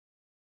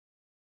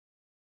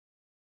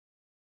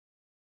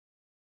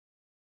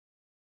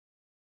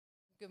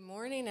Good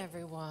morning,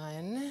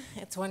 everyone.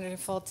 It's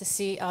wonderful to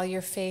see all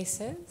your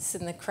faces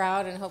in the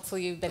crowd, and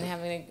hopefully you've been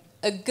having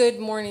a good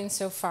morning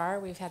so far.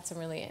 We've had some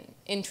really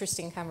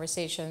interesting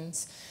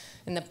conversations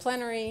in the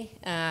plenary,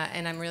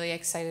 and I'm really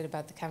excited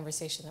about the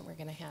conversation that we're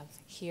going to have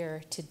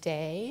here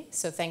today.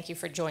 So thank you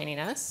for joining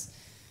us.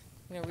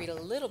 I'm going to read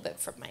a little bit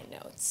from my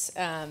notes.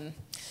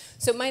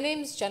 So my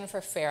name is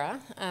Jennifer Fera.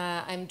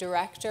 I'm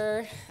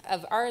Director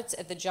of Arts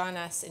at the John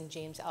S. and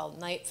James L.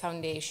 Knight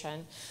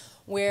Foundation,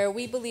 where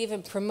we believe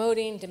in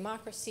promoting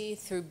democracy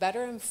through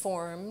better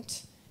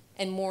informed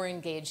and more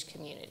engaged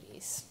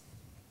communities.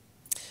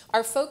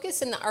 Our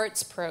focus in the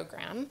arts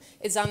program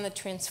is on the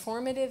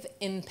transformative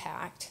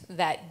impact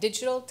that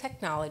digital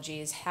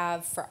technologies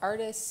have for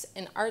artists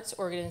and arts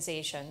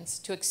organizations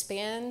to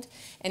expand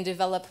and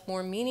develop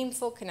more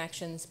meaningful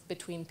connections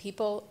between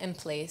people and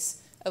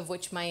place, of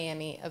which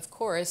Miami, of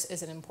course,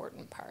 is an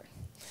important part.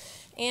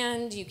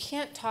 And you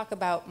can't talk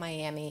about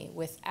Miami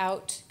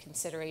without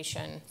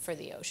consideration for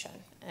the ocean.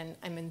 And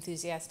I'm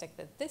enthusiastic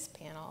that this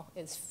panel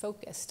is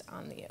focused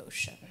on the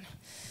ocean.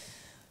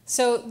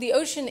 So the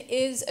ocean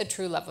is a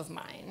true love of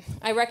mine.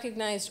 I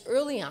recognized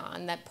early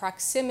on that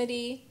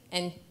proximity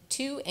and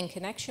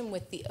connection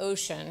with the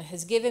ocean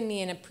has given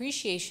me an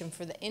appreciation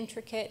for the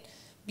intricate,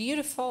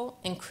 beautiful,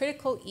 and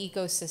critical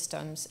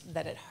ecosystems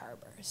that it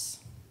harbors.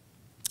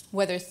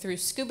 Whether through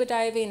scuba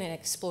diving and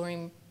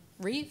exploring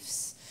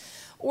reefs,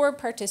 or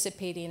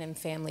participating in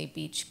family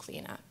beach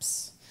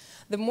cleanups.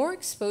 The more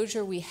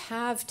exposure we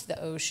have to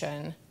the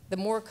ocean, the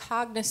more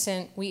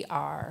cognizant we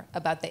are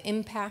about the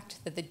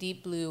impact that the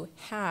deep blue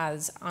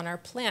has on our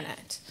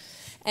planet,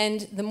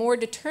 and the more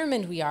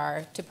determined we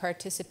are to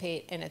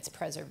participate in its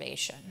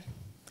preservation.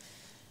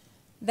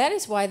 That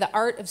is why the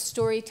art of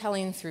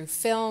storytelling through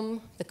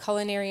film, the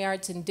culinary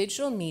arts, and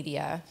digital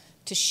media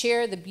to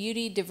share the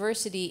beauty,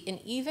 diversity, and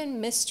even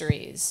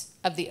mysteries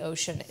of the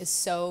ocean is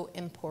so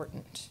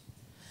important.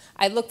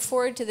 I look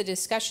forward to the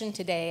discussion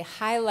today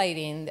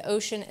highlighting the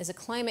ocean as a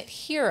climate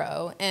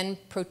hero and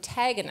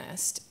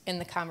protagonist in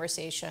the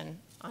conversation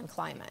on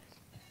climate.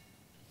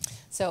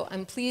 So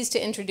I'm pleased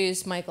to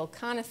introduce Michael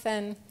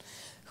Conathan,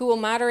 who will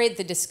moderate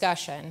the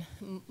discussion.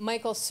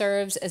 Michael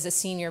serves as a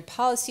senior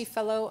policy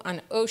fellow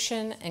on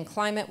ocean and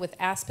climate with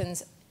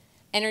Aspen's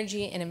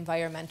Energy and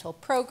Environmental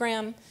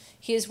Program.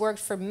 He has worked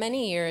for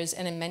many years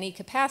and in many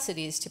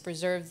capacities to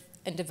preserve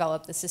and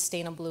develop the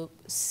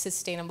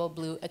sustainable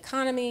blue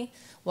economy.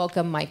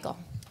 Welcome, Michael.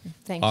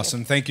 Thank you.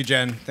 Awesome. Thank you,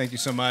 Jen. Thank you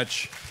so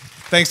much.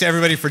 Thanks to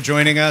everybody for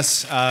joining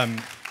us.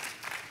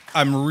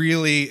 I'm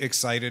really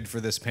excited for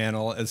this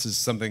panel. This is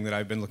something that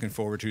I've been looking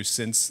forward to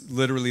since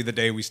literally the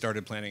day we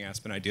started planning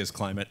Aspen Ideas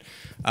Climate.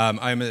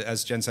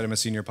 As Jen said, I'm a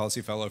senior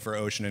policy fellow for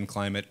ocean and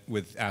climate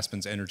with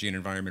Aspen's Energy and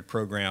Environment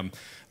Program.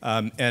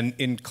 And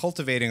in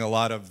cultivating a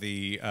lot of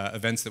the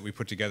events that we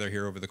put together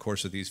here over the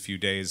course of these few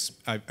days,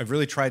 I've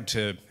really tried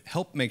to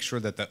help make sure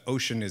that the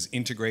ocean is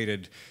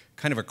integrated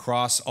kind of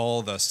across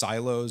all the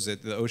silos.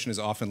 The ocean is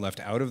often left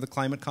out of the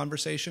climate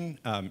conversation,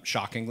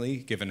 shockingly,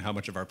 given how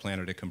much of our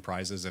planet it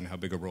comprises and how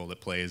big a role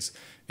it plays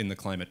in the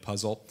climate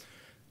puzzle.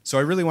 So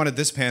I really wanted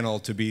this panel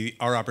to be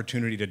our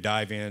opportunity to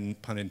dive in,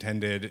 pun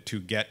intended, to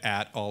get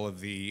at all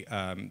of the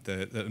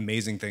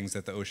amazing things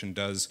that the ocean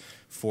does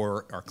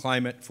for our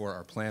climate, for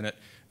our planet,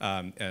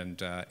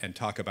 and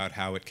talk about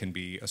how it can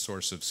be a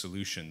source of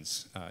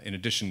solutions in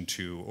addition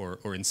to,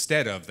 or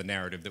instead of, the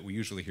narrative that we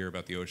usually hear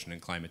about the ocean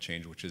and climate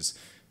change, which is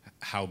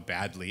how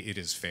badly it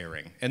is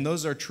faring. And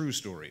those are true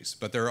stories,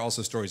 but there are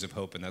also stories of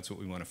hope, and that's what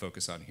we want to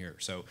focus on here.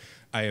 So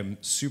I am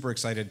super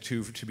excited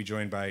to be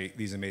joined by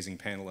these amazing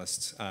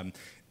panelists.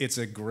 It's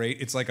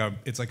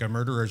like a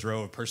murderer's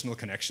row of personal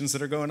connections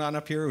that are going on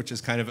up here, which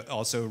is kind of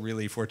also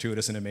really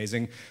fortuitous and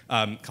amazing.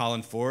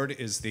 Colin Foord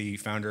is the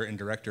founder and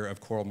director of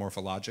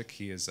Morphologic.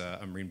 He is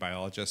a marine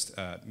biologist,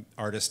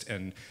 artist,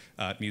 and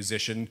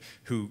musician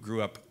who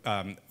grew up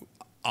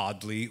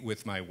oddly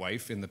with my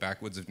wife in the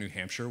backwoods of New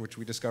Hampshire, which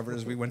we discovered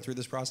as we went through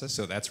this process,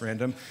 so that's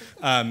random.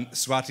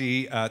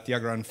 Swati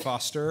Thiyagarajan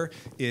Foster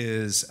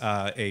is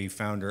a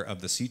founder of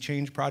the Sea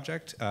Change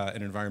Project,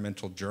 an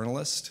environmental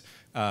journalist,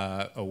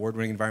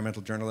 award-winning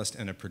environmental journalist,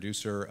 and a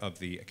producer of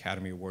the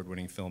Academy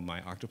Award-winning film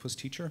My Octopus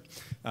Teacher.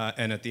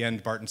 And at the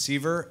end, Barton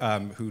Seaver,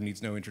 who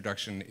needs no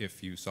introduction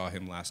if you saw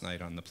him last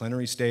night on the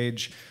plenary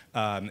stage,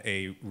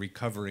 a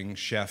recovering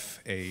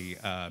chef, a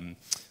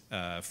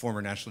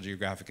former National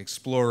Geographic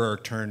explorer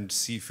turned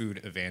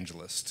seafood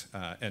evangelist,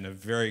 and a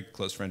very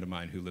close friend of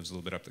mine who lives a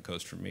little bit up the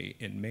coast from me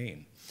in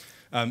Maine.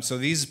 So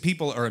these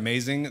people are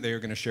amazing. They are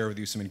going to share with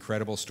you some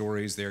incredible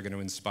stories. They are going to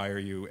inspire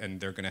you,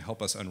 and they're going to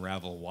help us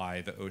unravel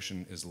why the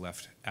ocean is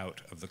left out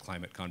of the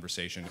climate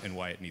conversation and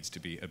why it needs to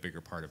be a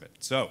bigger part of it.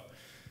 So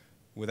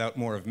without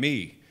more of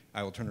me,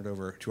 I will turn it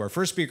over to our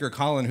first speaker,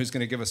 Colin, who's going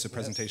to give us a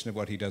presentation of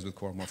what he does with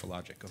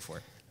Morphologic. Go for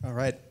it. All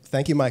right.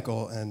 Thank you,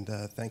 Michael, and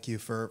thank you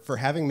for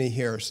having me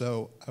here.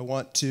 So I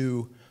want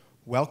to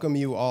welcome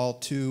you all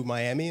to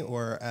Miami,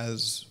 or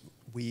as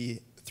we,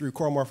 through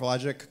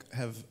Morphologic,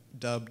 have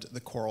dubbed the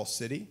Coral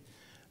City.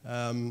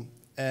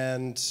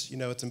 And, you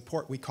know, it's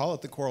important, we call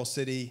it the Coral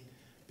City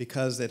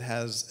because it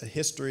has a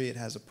history, it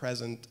has a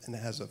present, and it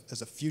has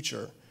a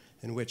future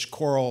in which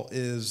coral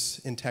is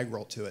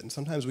integral to it. And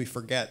sometimes we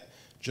forget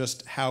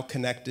just how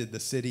connected the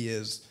city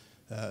is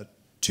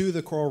to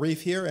the coral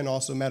reef here, and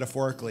also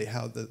metaphorically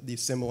how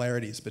these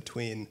similarities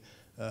between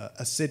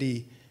a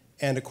city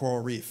and a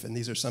coral reef. And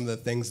these are some of the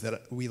things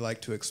that we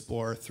like to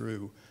explore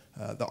through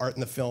the art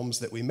and the films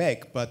that we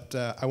make. But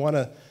I want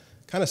to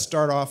kind of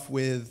start off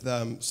with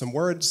some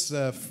words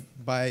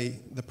by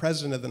the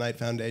president of the Knight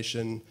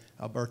Foundation,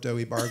 Alberto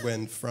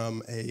Ibargüen,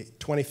 from a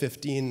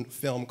 2015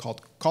 film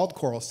called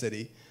Coral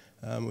City,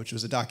 which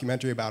was a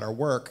documentary about our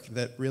work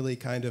that really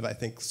kind of, I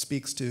think,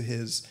 speaks to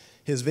his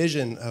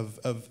vision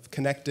of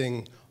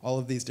connecting all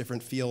of these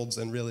different fields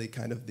and really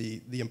kind of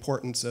the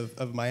importance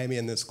of Miami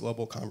in this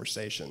global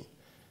conversation.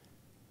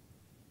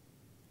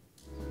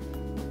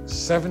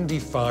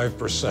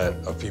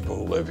 75% of people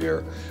who live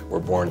here were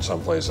born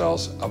someplace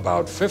else,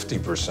 about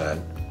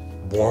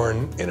 50%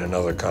 born in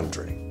another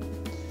country.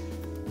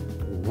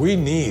 We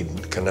need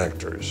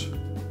connectors.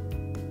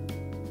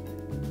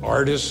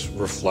 Artists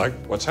reflect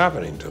what's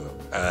happening to them,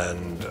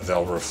 and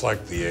they'll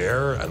reflect the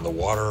air and the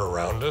water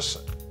around us,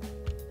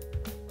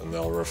 and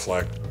they'll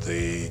reflect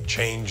the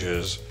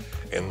changes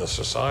in the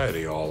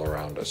society all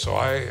around us. So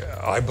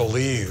I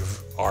believe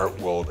art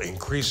will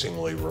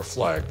increasingly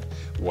reflect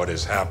what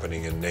is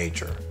happening in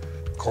nature.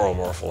 Coral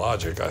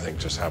Morphologic, I think,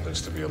 just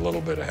happens to be a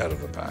little bit ahead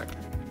of the pack.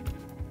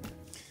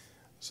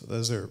 So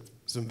those are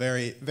some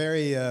very,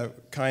 very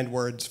kind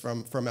words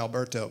from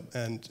Alberto,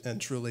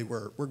 and truly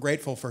we're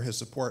grateful for his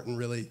support, and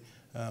really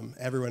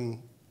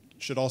everyone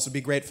should also be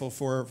grateful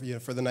for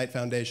for the Knight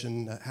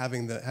Foundation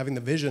having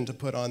the vision to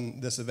put on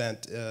this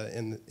event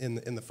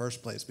in the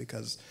first place,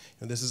 because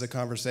this is a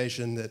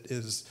conversation that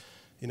is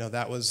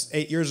that was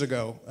 8 years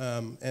ago,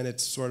 and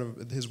it's sort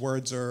of, his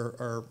words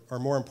are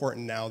more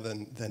important now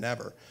than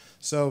ever.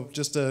 So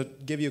just to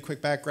give you a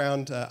quick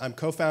background, I'm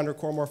co-founder of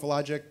Coral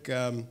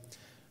Morphologic.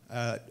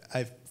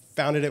 I've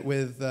founded it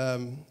with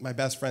my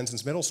best friend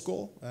since middle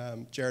school,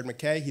 Jared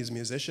McKay. He's a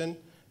musician.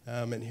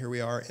 And here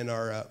we are in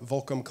our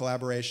Volcom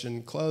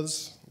collaboration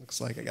clothes.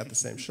 Looks like I got the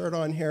same shirt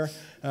on here.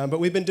 But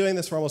we've been doing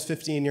this for almost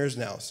 15 years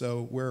now.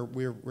 So we're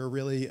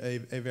really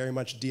a very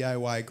much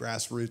DIY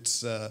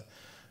grassroots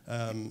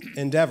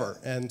endeavor.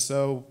 And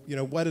so,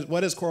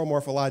 what is Coral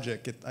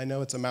Morphologic? I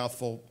know it's a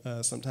mouthful.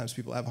 Sometimes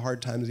people have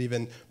hard times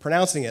even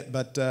pronouncing it.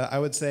 But I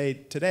would say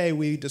today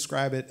we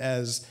describe it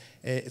as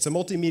it's a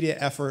multimedia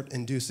effort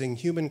inducing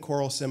human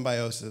coral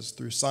symbiosis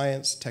through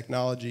science,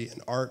 technology, and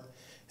art,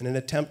 in an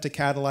attempt to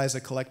catalyze a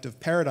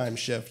collective paradigm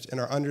shift in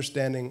our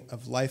understanding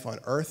of life on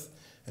Earth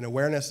and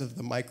awareness of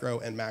the micro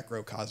and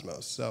macro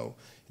cosmos. So,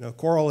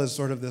 coral is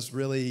sort of this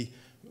really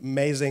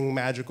amazing,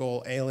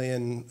 magical,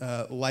 alien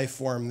life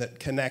form that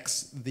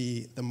connects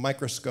the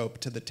microscope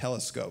to the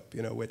telescope,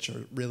 which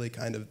are really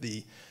kind of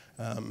the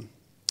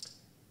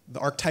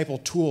archetypal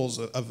tools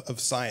of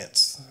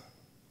science.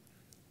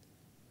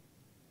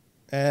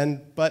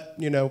 But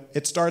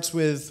it starts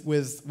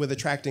with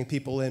attracting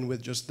people in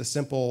with just the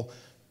simple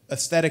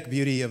aesthetic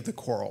beauty of the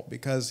coral,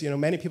 because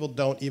many people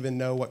don't even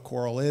know what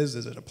coral is.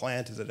 Is it a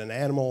plant? Is it an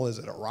animal? Is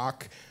it a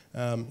rock?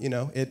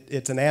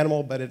 It's an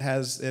animal, but it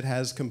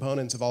has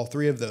components of all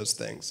three of those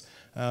things.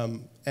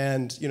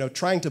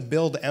 Trying to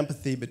build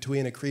empathy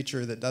between a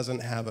creature that doesn't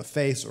have a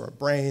face or a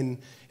brain,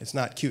 it's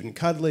not cute and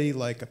cuddly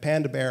like a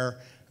panda bear,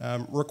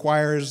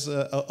 requires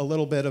a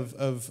little bit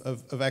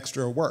of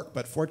extra work.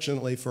 But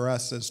fortunately for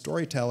us as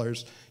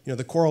storytellers,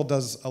 the coral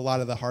does a lot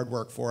of the hard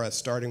work for us,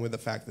 starting with the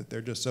fact that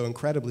they're just so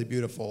incredibly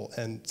beautiful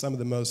and some of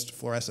the most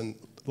fluorescent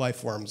life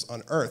forms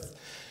on Earth.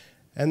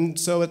 And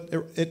so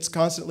it's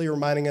constantly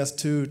reminding us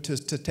to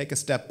take a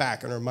step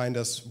back and remind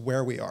us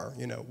where we are.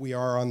 We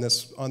are on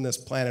this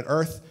planet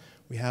Earth.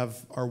 We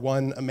have our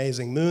one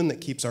amazing moon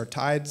that keeps our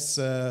tides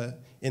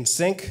in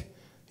sync.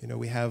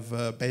 We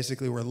have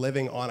basically, we're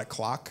living on a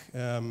clock.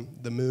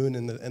 The moon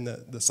and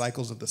the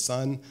cycles of the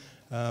sun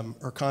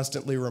are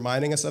constantly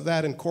reminding us of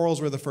that. And corals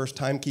were the first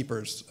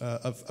timekeepers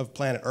of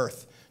planet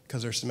Earth,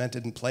 because they're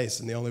cemented in place,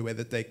 and the only way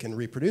that they can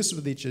reproduce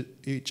with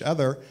each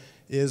other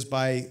is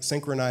by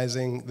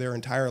synchronizing their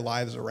entire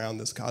lives around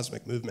this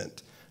cosmic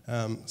movement.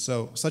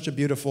 So such a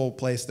beautiful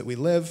place that we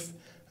live,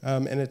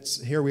 and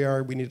here we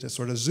are. We need to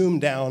sort of zoom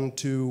down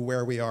to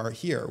where we are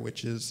here,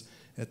 which is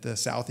at the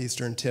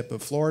southeastern tip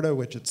of Florida,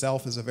 which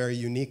itself is a very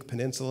unique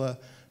peninsula,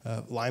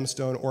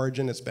 limestone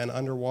origin. It's been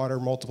underwater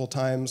multiple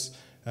times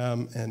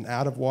and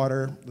out of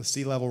water. The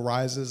sea level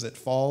rises, it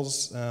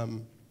falls.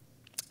 And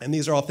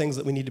these are all things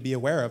that we need to be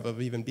aware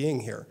of even being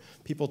here.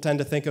 People tend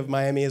to think of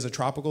Miami as a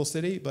tropical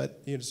city,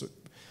 but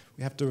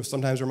we have to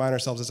sometimes remind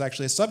ourselves it's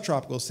actually a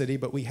subtropical city,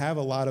 but we have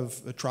a lot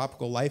of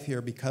tropical life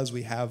here because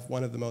we have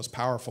one of the most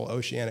powerful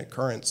oceanic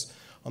currents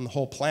on the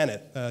whole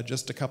planet,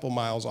 just a couple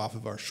miles off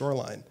of our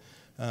shoreline.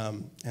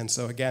 And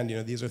so again,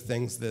 these are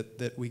things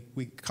that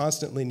we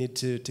constantly need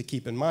to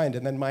keep in mind.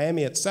 And then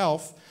Miami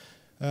itself,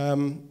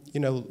 when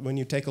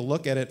you take a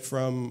look at it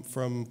from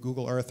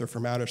Google Earth or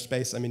from outer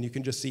space, you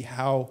can just see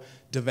how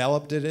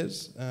developed it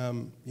is.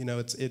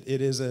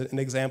 It is an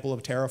example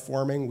of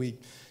terraforming.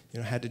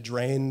 had to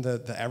drain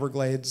the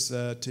Everglades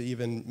to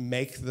even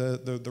make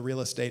the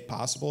real estate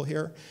possible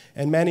here.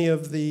 And many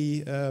of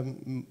the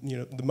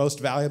the most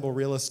valuable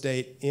real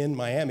estate in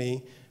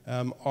Miami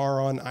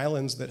are on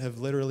islands that have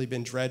literally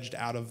been dredged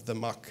out of the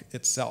muck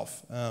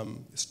itself.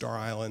 Star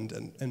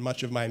Island and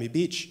much of Miami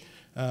Beach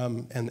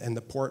and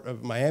the port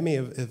of Miami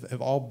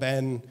have all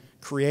been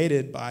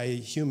created by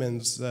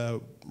humans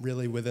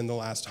really within the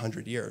last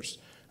 100 years.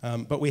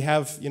 But we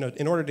have,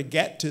 in order to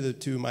get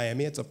to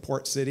Miami, it's a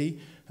port city,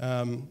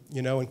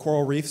 and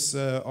coral reefs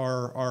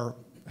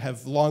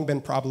have long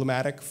been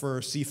problematic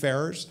for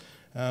seafarers.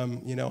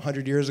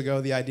 100 years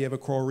ago, the idea of a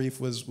coral reef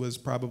was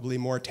probably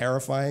more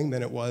terrifying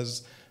than it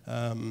was,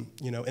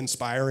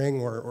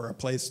 inspiring or a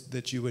place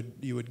that you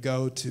would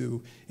go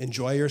to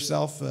enjoy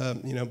yourself.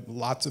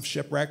 Lots of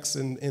shipwrecks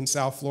in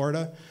South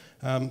Florida.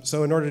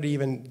 So in order to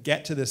even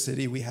get to the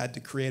city, we had to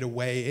create a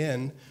way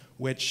in,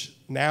 which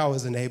now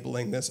is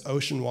enabling this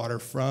ocean water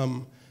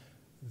from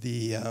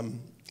the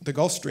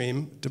Gulf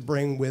Stream to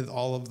bring with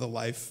all of the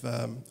life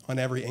on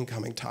every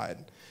incoming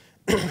tide.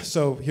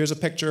 So here's a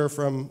picture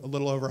from a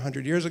little over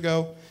 100 years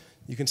ago.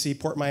 You can see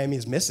Port Miami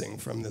is missing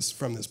from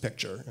this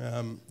picture.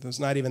 It's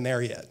not even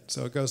there yet.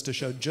 So it goes to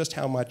show just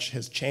how much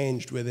has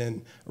changed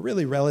within a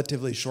really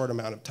relatively short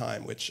amount of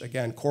time, which,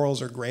 again,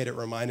 corals are great at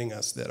reminding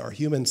us that our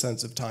human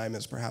sense of time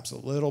is perhaps a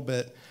little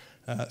bit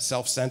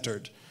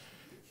self-centered.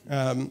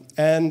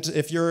 And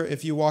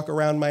if you walk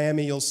around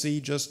Miami, you'll see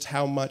just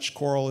how much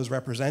coral is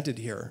represented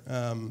here.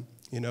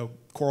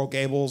 Coral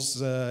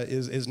Gables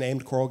is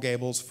named Coral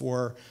Gables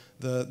for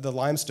the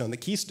limestone, the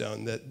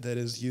keystone that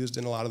is used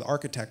in a lot of the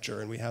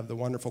architecture. And we have the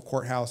wonderful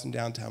courthouse in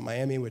downtown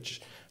Miami,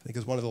 which I think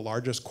is one of the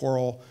largest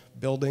coral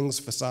buildings,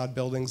 facade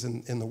buildings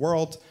in the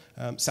world.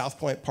 South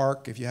Point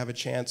Park, if you have a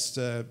chance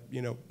to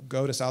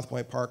go to South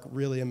Point Park,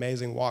 really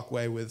amazing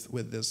walkway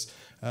with this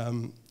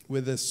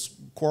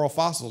coral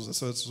fossils.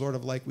 So it's sort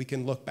of like we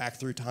can look back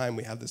through time.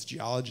 We have this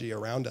geology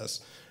around us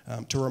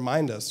to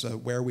remind us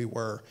where we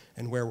were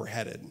and where we're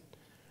headed.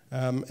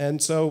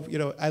 And so,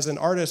 as an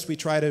artist, we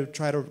try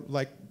to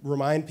like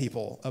remind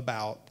people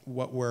about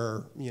what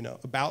we're,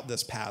 about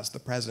this past, the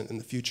present, and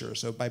the future.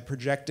 So by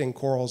projecting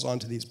corals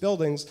onto these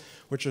buildings,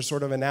 which are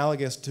sort of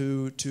analogous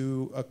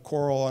to a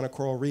coral on a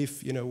coral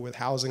reef, with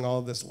housing all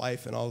of this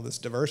life and all of this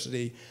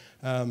diversity,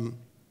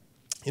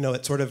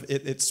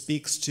 it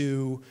speaks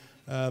to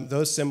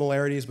those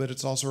similarities, but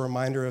it's also a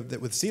reminder of that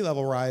with sea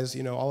level rise,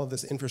 all of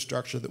this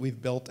infrastructure that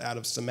we've built out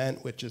of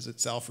cement, which is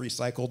itself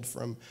recycled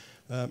from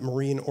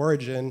marine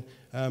origin,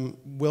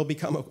 will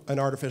become an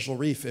artificial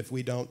reef if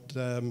we don't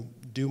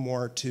do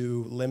more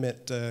to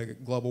limit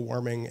global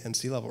warming and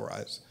sea level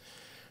rise.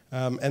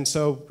 And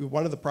so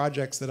one of the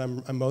projects that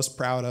I'm most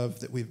proud of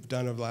that we've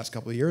done over the last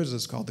couple of years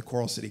is called the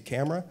Coral City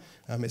Camera.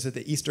 It's at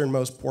the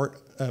easternmost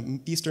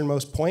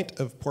point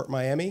of Port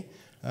Miami,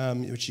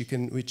 which you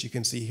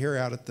can see here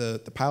out at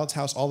the pilot's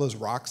house. All those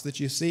rocks that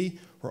you see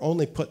were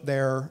only put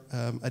there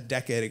a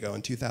decade ago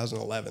in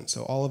 2011.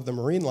 So all of the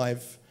marine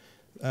life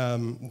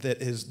that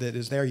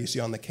is there, you see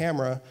on the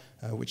camera,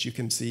 which you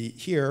can see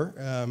here,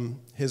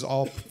 is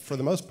all, for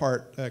the most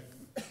part,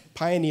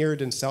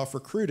 pioneered and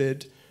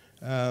self-recruited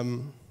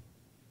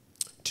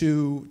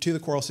to the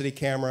Coral City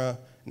Camera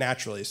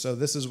naturally. So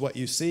this is what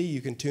you see.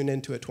 You can tune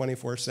into it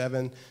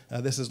 24/7.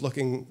 This is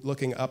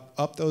looking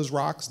up those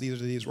rocks.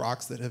 These are these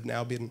rocks that have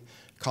now been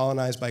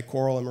colonized by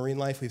coral and marine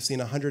life. We've seen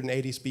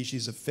 180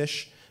 species of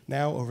fish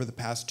now over the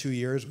past 2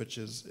 years, which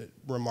is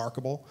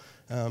remarkable.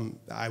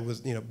 I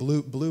was,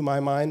 blew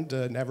my mind.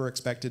 Never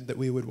expected that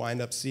we would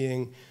wind up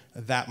seeing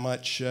that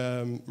much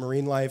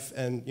marine life,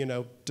 and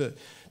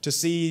to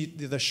see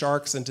the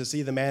sharks and to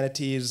see the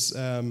manatees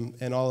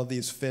and all of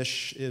these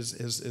fish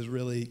is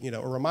really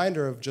a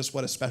reminder of just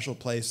what a special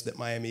place that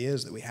Miami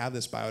is. That we have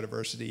this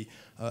biodiversity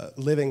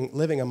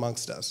living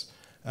amongst us.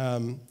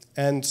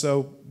 And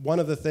so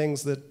one of the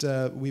things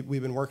that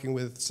we've been working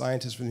with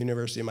scientists from the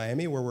University of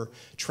Miami, where we're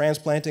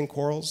transplanting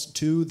corals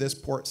to this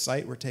port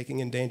site.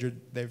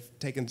 They've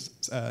taken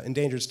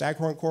endangered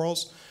staghorn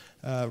corals.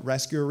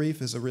 Rescue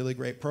Reef is a really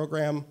great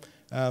program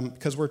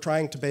because we're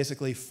trying to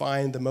basically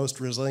find the most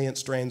resilient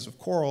strains of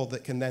coral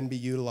that can then be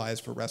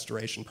utilized for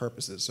restoration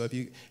purposes. So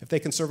if they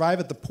can survive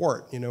at the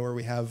port, where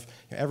we have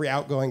every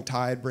outgoing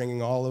tide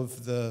bringing all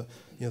of the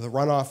the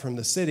runoff from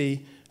the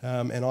city,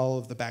 and all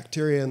of the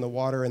bacteria in the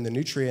water and the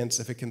nutrients,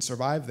 if it can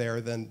survive there,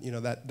 then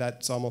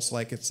that's almost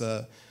like it's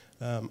a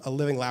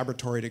living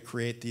laboratory to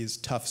create these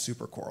tough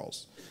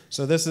supercorals.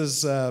 So this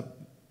is a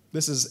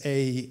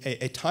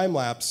time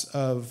lapse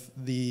of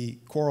the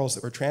corals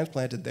that were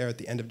transplanted there at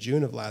the end of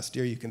June of last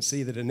year. You can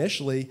see that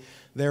initially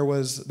there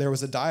was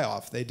a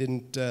die-off. They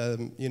didn't,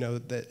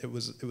 that it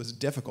was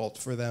difficult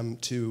for them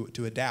to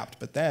adapt.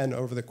 But then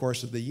over the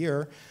course of the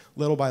year,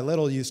 little by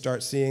little, you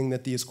start seeing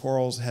that these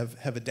corals have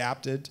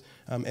adapted,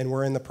 and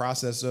we're in the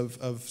process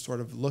of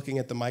sort of looking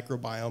at the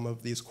microbiome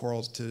of these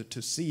corals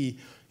to see,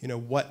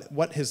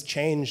 what has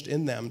changed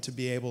in them to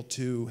be able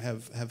to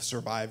have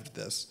survived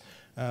this.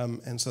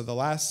 And so the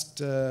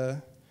last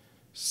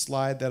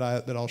slide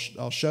that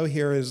I'll show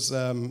here is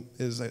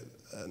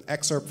an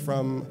excerpt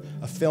from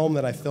a film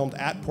that I filmed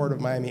at Port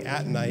of Miami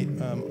at night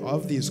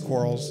of these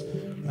corals,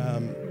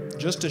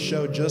 just to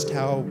show just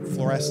how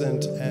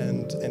fluorescent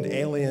and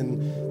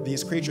alien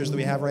these creatures that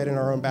we have right in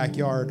our own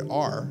backyard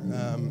are.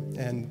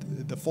 And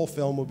the full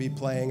film will be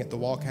playing at the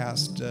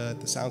Wallcast at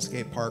the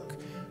Soundscape Park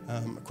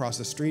across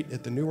the street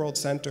at the New World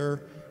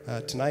Center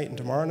tonight and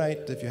tomorrow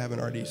night, if you haven't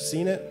already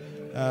seen it.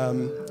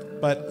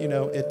 But you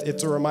know,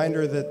 it's a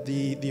reminder that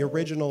the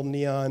original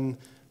neon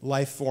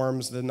life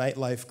forms, the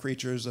nightlife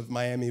creatures of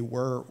Miami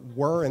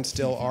were and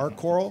still are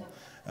coral,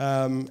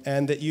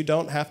 and that you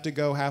don't have to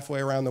go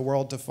halfway around the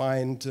world to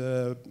find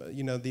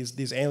you know,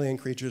 these alien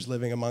creatures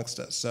living amongst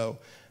us. So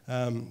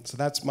so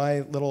that's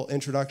my little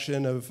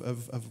introduction of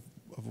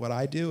what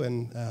I do,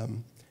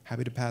 and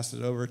happy to pass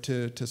it over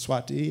to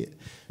Swati,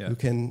 who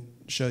can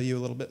show you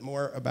a little bit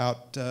more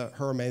about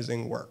her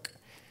amazing work.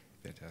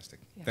 Fantastic.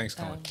 Thanks,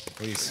 Colin.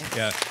 Please.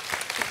 Yeah.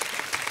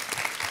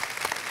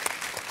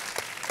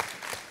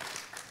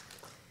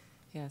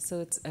 Yeah,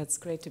 so it's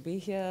great to be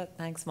here.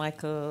 Thanks,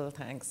 Michael.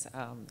 Thanks,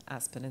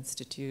 Aspen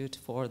Institute,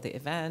 for the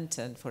event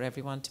and for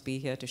everyone to be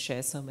here to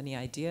share so many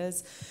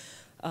ideas.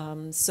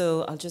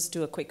 So I'll just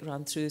do a quick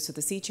run through. So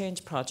the Sea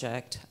Change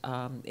Project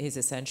is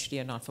essentially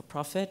a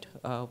not-for-profit.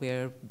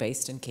 We're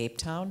based in Cape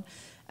Town,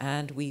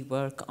 and we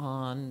work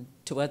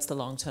towards the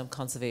long-term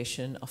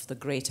conservation of the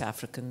great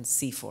African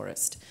sea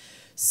forest.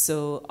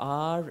 So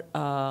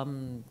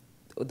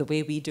the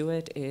way we do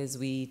it is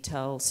we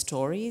tell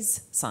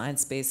stories,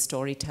 science-based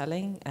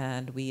storytelling,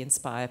 and we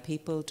inspire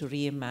people to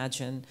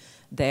reimagine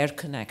their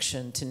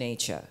connection to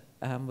nature,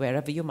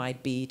 wherever you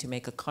might be, to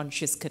make a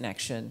conscious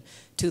connection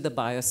to the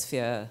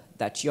biosphere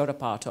that you're a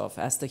part of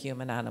as the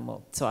human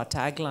animal. So our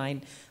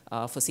tagline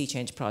for Sea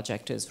Change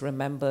Project is,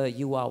 "Remember,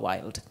 you are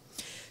wild."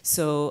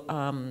 So,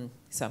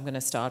 so I'm going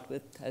to start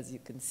with, as you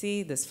can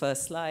see, this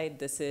first slide.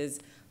 This is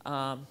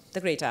the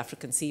Great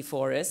African Sea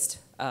Forest.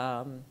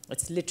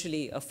 It's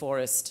literally a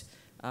forest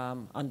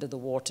under the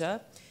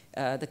water.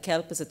 The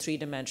kelp is a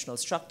three-dimensional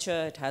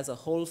structure. It has a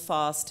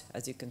holdfast.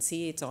 As you can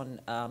see, it's on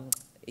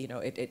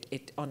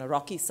on a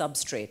rocky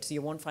substrate. So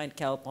you won't find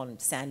kelp on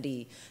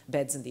sandy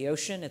beds in the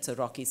ocean. It's a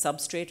rocky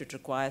substrate. It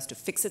requires to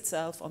fix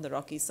itself on the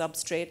rocky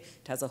substrate.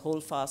 It has a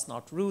holdfast,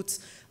 not roots.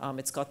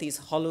 It's got these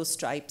hollow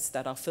stripes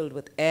that are filled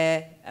with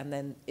air, and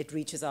then it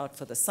reaches out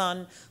for the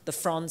sun. The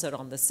fronds are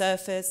on the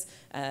surface.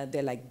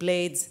 They're like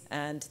blades,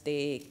 and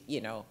they,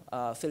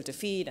 filter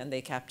feed, and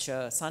they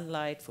capture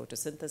sunlight,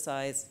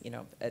 photosynthesize,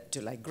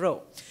 to like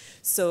grow.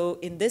 So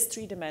in this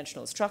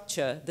three-dimensional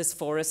structure, this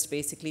forest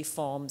basically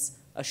forms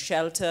a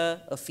shelter,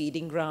 a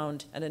feeding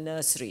ground, and a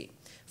nursery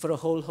for a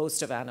whole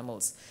host of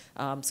animals.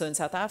 So in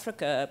South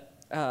Africa,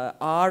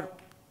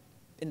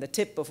 in the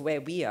tip of where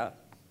we are,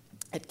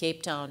 at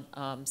Cape Town,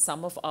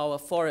 some of our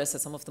forests are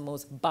some of the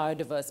most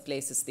biodiverse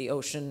places the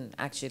ocean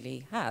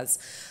actually has.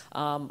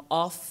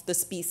 Of the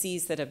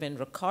species that have been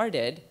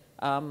recorded,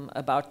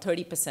 about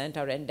 30%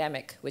 are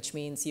endemic, which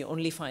means you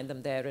only find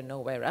them there and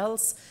nowhere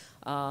else.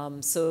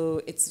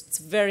 So it's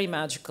very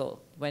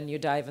magical when you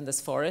dive in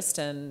this forest.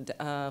 And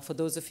for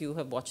those of you who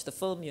have watched the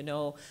film, you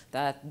know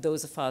that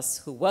those of us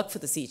who work for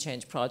the Sea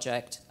Change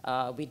Project,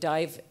 we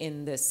dive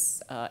in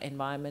this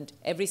environment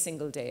every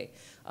single day.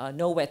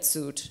 No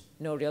wetsuit,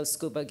 no real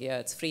scuba gear.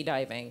 It's free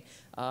diving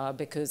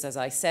because, as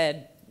I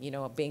said,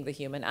 being the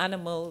human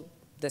animal,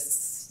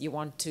 you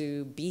want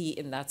to be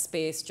in that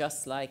space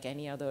just like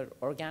any other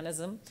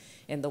organism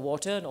in the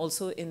water. And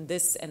also in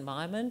this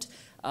environment,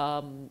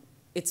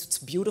 it's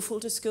beautiful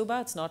to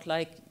scuba. It's not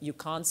like you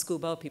can't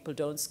scuba, people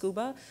don't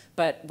scuba.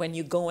 But when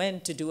you go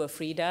in to do a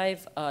free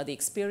dive, the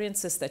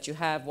experiences that you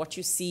have, what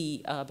you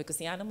see, because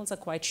the animals are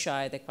quite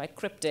shy, they're quite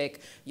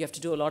cryptic, you have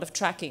to do a lot of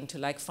tracking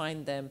to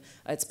find them.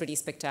 It's pretty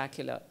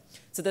spectacular.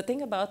 So the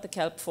thing about the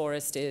kelp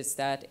forest is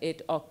that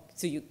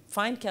so you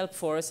find kelp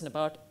forest in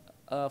about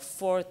a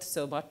fourth,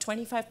 so about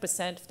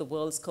 25% of the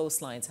world's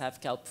coastlines have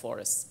kelp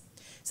forests.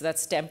 So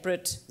that's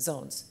temperate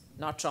zones.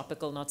 Not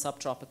tropical, not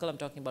subtropical. I'm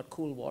talking about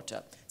cool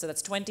water. So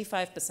that's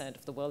 25%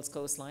 of the world's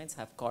coastlines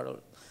have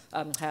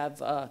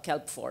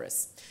kelp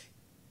forests.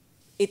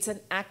 It's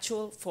an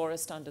actual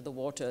forest under the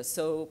water.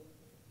 So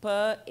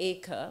per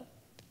acre,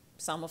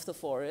 some of the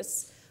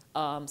forests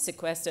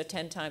sequester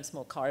 10 times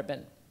more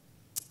carbon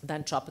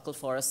than tropical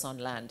forests on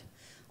land.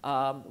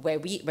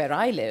 Where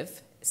I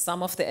live,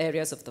 some of the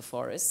areas of the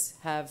forests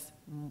have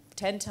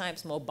 10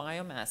 times more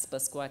biomass per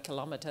square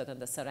kilometer than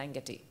the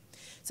Serengeti.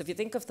 So if you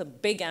think of the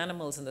big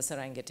animals in the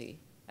Serengeti,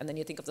 and then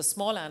you think of the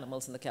small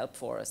animals in the kelp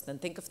forest, then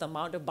think of the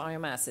amount of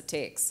biomass it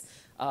takes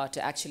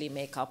to actually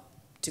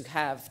to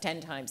have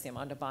 10 times the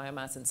amount of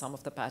biomass in some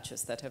of the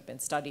patches that have been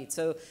studied.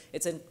 So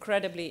it's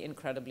incredibly,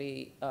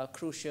 incredibly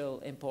crucial,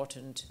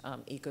 important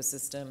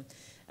ecosystem.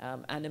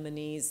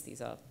 Anemones,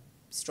 these are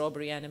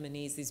strawberry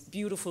anemones, these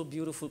beautiful,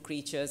 beautiful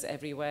creatures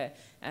everywhere.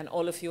 And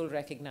all of you will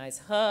recognize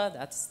her.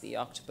 That's the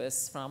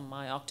octopus from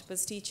my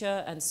octopus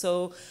teacher. And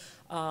so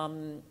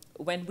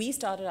when we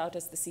started out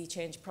as the Sea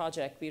Change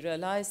Project, we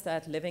realized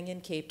that living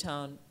in Cape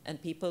Town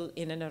and people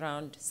in and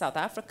around South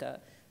Africa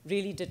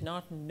really did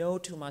not know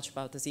too much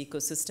about this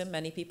ecosystem.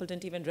 Many people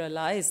didn't even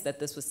realize that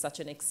this was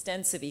such an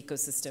extensive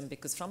ecosystem,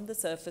 because from the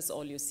surface,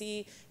 all you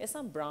see is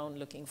some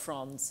brown-looking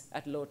fronds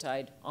at low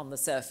tide on the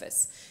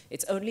surface.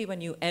 It's only when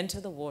you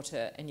enter the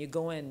water and you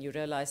go in, you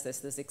realize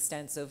there's this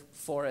extensive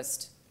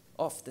forest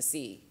of the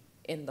sea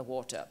in the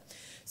water.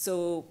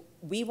 So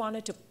we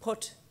wanted to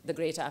put the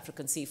Great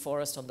African Sea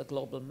Forest on the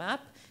global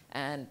map,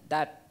 and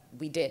that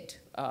we did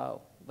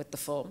with the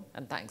film,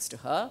 and thanks to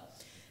her.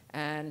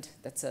 And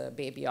that's a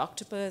baby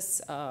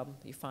octopus.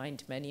 You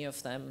find many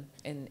of them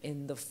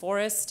in the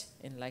forest,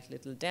 in like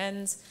little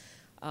dens.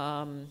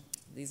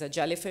 These are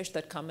jellyfish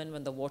that come in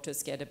when the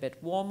waters get a bit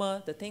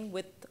warmer. The thing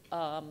with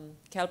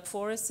kelp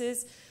forests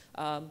is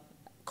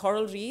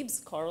coral reefs.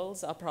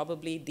 Corals are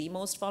probably the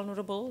most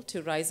vulnerable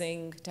to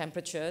rising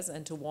temperatures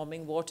and to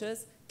warming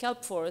waters.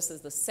 Kelp forest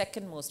is the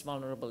second most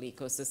vulnerable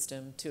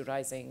ecosystem to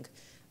rising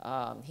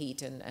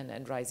heat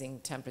and rising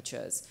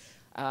temperatures.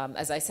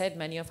 As I said,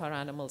 many of our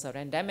animals are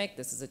endemic.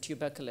 This is a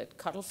tuberculate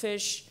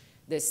cuttlefish.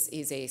 This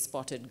is a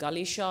spotted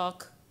gully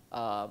shark.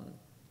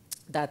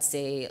 That's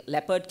a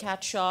leopard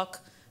cat shark,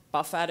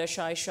 buff adder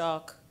shy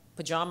shark,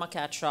 pajama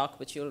cat shark,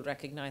 which you'll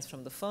recognize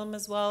from the film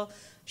as well,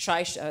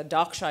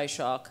 dark shy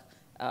shark,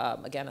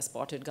 again a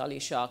spotted gully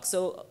shark.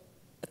 So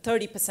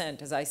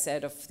 30%, as I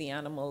said, of the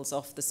animals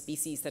of the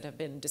species that have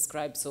been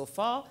described so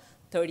far,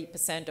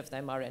 30% of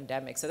them are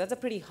endemic. So that's a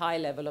pretty high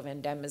level of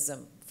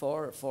endemism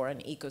for an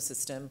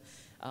ecosystem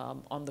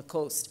on the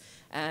coast.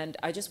 And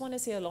I just want to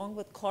say, along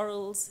with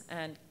corals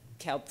and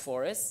kelp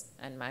forests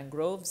and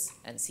mangroves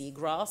and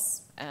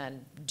seagrass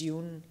and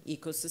dune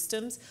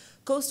ecosystems,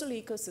 coastal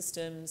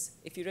ecosystems,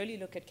 if you really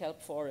look at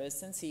kelp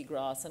forests and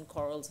seagrass and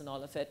corals and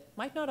all of it,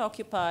 might not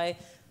occupy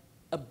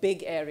a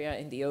big area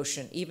in the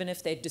ocean. Even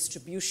if their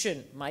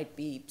distribution might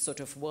be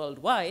sort of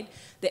worldwide,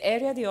 the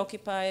area they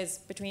occupy is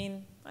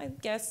between, I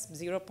guess,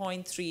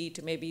 0.3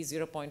 to maybe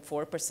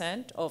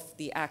 0.4% of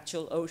the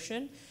actual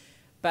ocean.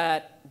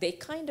 But they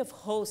kind of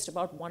host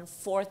about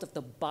 1/4 of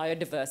the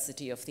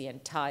biodiversity of the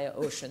entire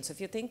ocean. So if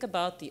you think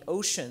about the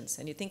oceans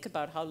and you think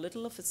about how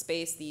little of a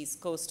space these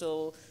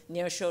coastal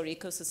nearshore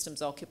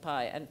ecosystems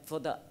occupy, and for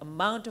the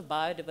amount of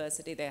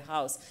biodiversity they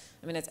house,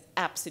 I mean, it's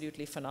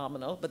absolutely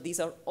phenomenal. But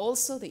these are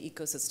also the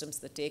ecosystems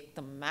that take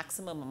the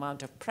maximum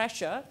amount of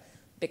pressure,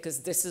 because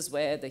this is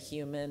where the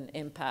human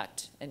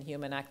impact and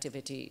human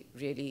activity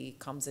really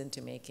comes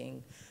into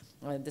making.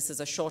 This is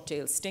a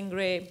short-tailed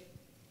stingray.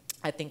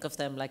 I think of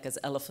them like as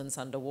elephants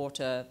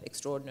underwater,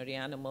 extraordinary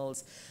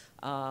animals.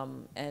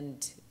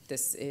 And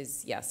this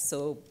is, yes,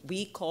 so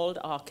we called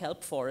our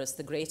kelp forest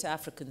the Great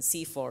African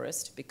Sea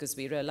Forest, because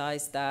we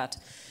realized that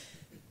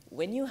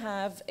when you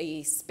have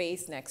a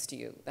space next to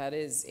you that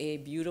is a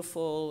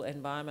beautiful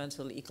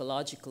environmental,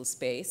 ecological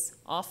space,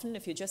 often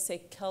if you just say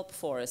kelp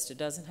forest, it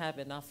doesn't have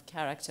enough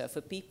character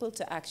for people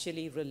to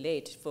actually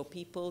relate, for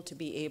people to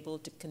be able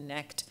to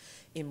connect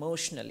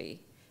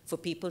emotionally, for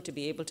people to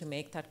be able to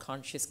make that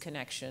conscious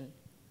connection.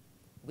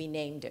 We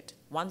named it.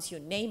 Once you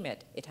name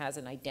it, it has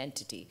an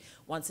identity.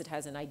 Once it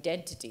has an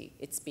identity,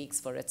 it speaks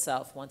for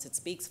itself. Once it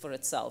speaks for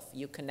itself,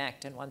 you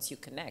connect. And once you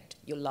connect,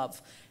 you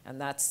love.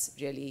 And that's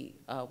really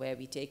where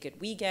we take it.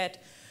 We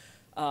get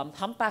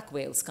humpback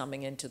whales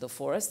coming into the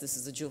forest. This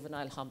is a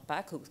juvenile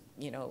humpback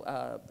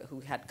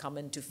who had come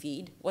in to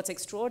feed. What's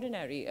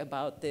extraordinary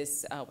about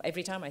this,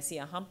 every time I see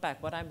a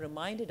humpback, what I'm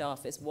reminded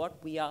of is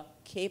what we are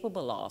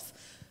capable of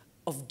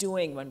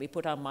doing when we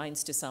put our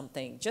minds to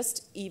something.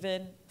 Just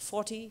even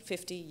 40,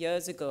 50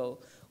 years ago,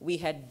 we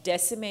had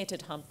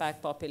decimated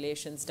humpback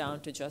populations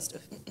down to just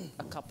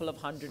a couple of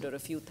hundred or a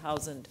few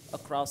thousand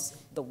across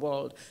the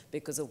world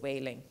because of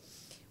whaling.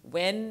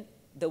 When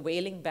the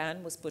whaling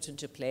ban was put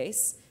into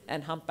place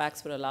and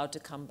humpbacks were allowed to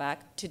come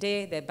back,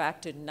 today they're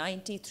back to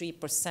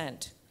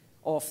 93%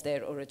 of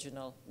their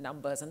original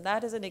numbers. And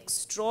that is an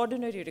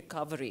extraordinary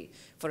recovery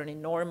for an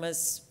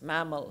enormous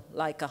mammal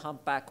like a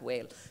humpback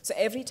whale. So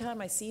every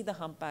time I see the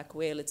humpback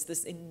whale, it's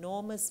this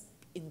enormous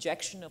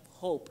injection of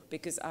hope,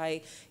 because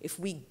if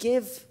we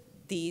give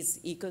these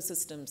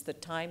ecosystems the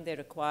time they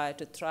require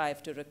to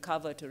thrive, to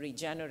recover, to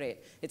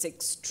regenerate, it's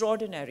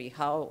extraordinary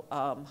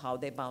how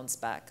they bounce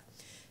back.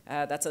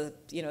 That's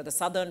the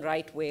southern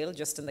right whale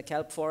just in the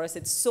kelp forest.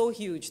 It's so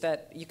huge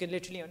that you can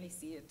literally only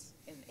see it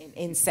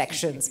in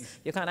sections.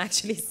 You can't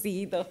actually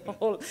see the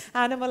whole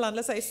animal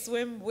unless I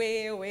swim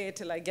way away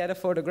till I get a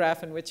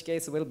photograph, in which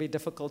case it will be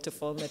difficult to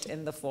film it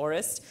in the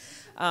forest.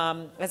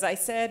 As I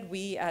said,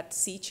 we at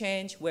Sea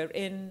Change, we're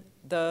in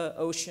the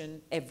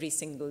ocean every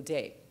single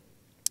day.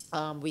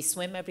 We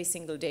swim every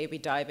single day, we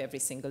dive every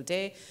single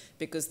day,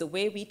 because the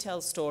way we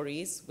tell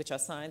stories, which are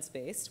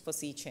science-based for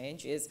Sea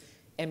Change, is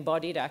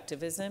embodied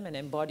activism and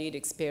embodied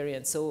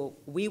experience. So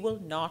we will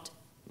not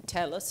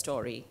tell a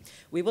story.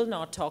 We will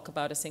not talk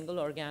about a single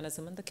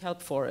organism in the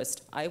kelp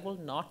forest. I will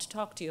not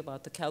talk to you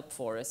about the kelp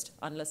forest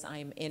unless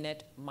I'm in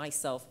it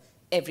myself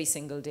every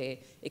single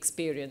day,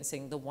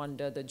 experiencing the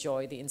wonder, the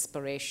joy, the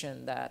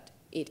inspiration that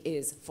it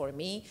is for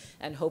me.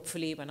 And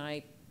hopefully when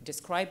I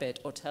describe it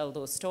or tell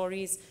those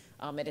stories,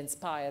 it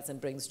inspires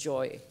and brings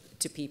joy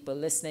to people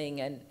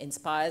listening and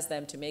inspires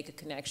them to make a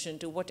connection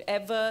to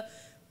whatever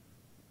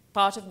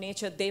part of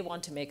nature they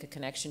want to make a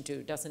connection to.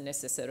 It doesn't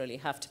necessarily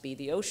have to be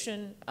the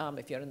ocean.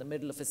 If you're in the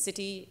middle of a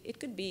city, it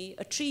could be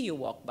a tree you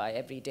walk by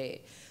every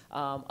day,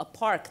 a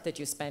park that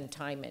you spend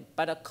time in,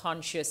 but a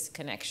conscious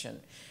connection.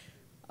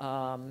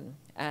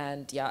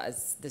 And yeah,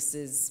 this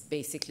is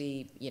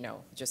basically, you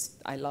know,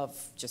 I love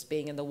just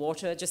being in the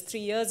water. Just 3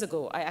 years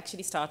ago, I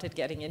actually started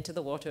getting into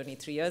the water only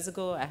 3 years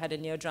ago. I had a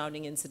near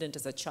drowning incident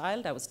as a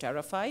child. I was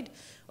terrified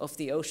of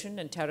the ocean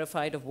and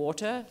terrified of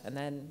water. And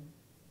then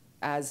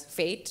as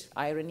fate,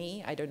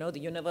 irony, I don't know, the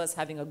universe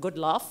having a good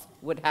laugh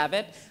would have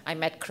it, I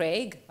met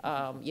Craig,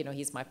 you know,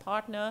 he's my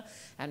partner,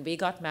 and we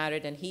got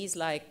married, and he's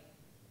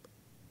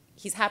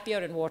happier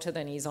in water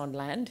than he's on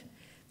land.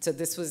 So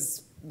this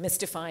was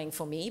mystifying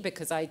for me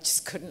because I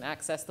just couldn't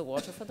access the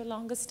water for the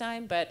longest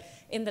time. But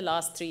in the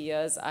last 3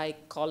 years, I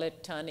call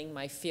it turning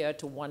my fear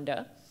to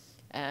wonder.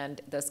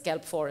 And the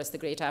kelp forest, the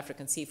Great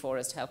African Sea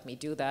Forest, helped me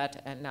do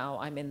that. And now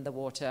I'm in the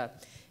water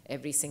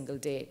every single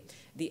day.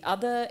 The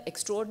other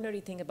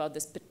extraordinary thing about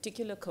this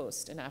particular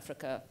coast in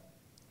Africa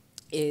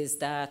is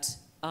that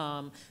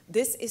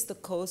this is the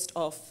coast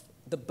of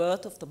the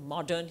birth of the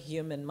modern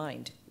human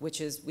mind,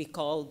 which is we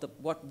call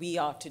what we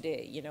are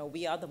today. You know,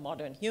 we are the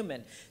modern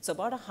human. So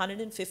about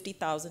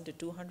 150,000 to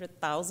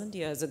 200,000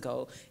 years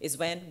ago is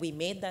when we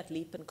made that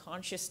leap in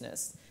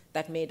consciousness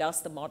that made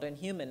us the modern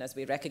human as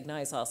we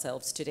recognize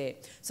ourselves today.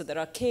 So there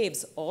are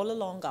caves all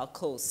along our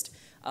coast.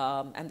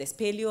 And there's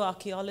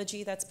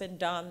paleoarchaeology that's been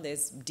done,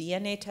 there's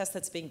DNA tests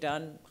that's being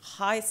done,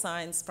 high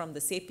science from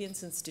the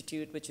Sapiens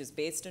Institute, which is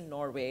based in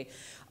Norway,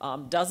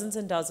 dozens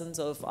and dozens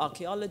of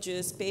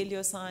archaeologists,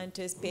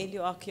 paleoscientists,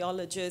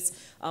 paleoarchaeologists,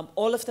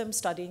 all of them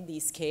studying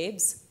these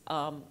caves.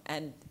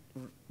 And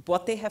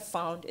what they have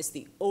found is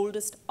the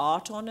oldest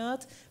art on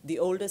Earth, the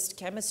oldest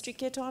chemistry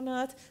kit on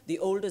Earth, the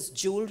oldest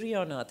jewelry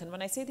on Earth. And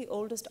when I say the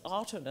oldest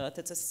art on Earth,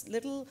 it's a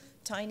little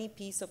tiny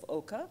piece of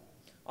ochre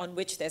on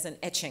which there's an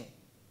etching.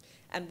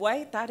 And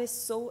why that is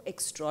so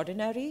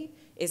extraordinary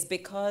is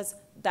because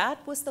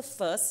that was the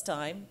first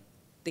time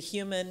the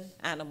human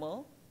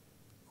animal,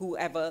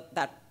 whoever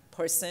that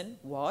person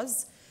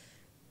was,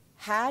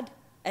 had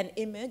an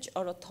image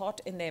or a thought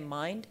in their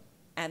mind,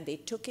 and they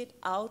took it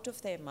out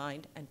of their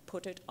mind and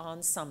put it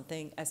on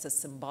something as a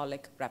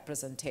symbolic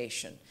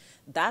representation.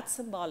 That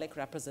symbolic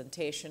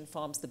representation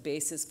forms the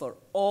basis for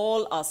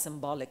all our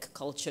symbolic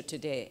culture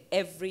today.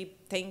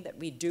 Everything that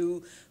we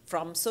do,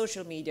 from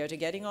social media to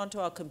getting onto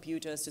our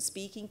computers, to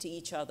speaking to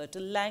each other, to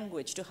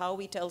language, to how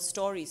we tell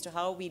stories, to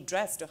how we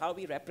dress, to how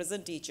we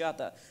represent each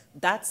other,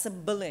 that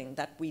symboling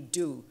that we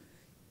do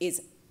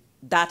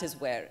that is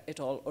where it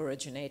all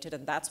originated,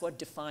 and that's what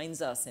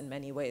defines us in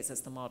many ways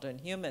as the modern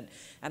human.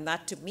 And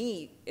that, to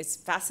me, is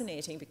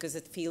fascinating because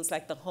it feels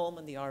like the home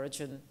and the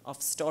origin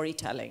of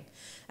storytelling.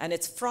 And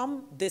it's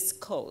from this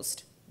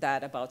coast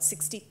that about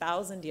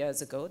 60,000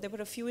 years ago, there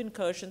were a few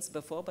incursions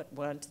before but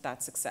weren't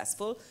that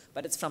successful,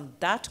 but it's from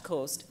that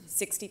coast,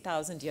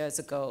 60,000 years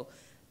ago,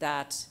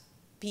 that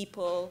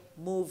people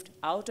moved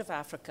out of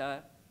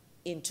Africa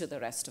into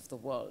the rest of the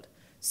world.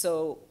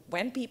 So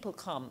when people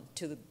come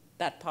to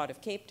that part of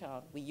Cape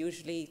Town, we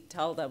usually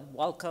tell them,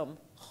 welcome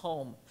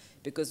home,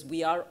 because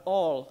we are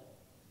all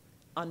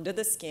under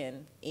the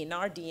skin, in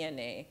our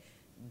DNA,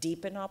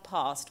 deep in our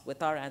past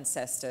with our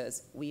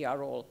ancestors. We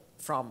are all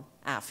from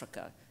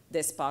Africa,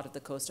 this part of the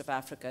coast of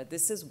Africa.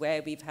 This is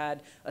where we've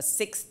had a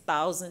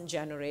 6,000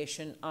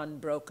 generation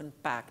unbroken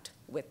pact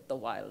with the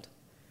wild.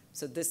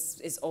 So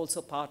this is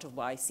also part of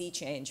why Sea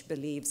Change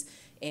believes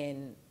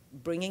in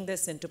bringing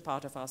this into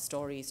part of our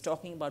stories,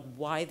 talking about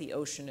why the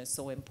ocean is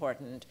so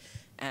important.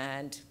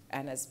 And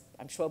as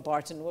I'm sure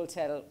Barton will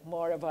tell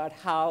more about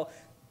how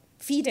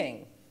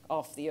feeding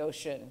of the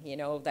ocean, you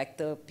know, like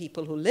the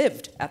people who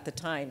lived at the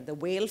time, the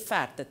whale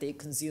fat that they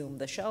consumed,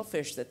 the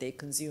shellfish that they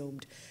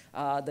consumed,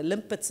 the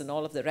limpets and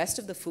all of the rest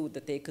of the food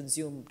that they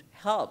consumed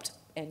helped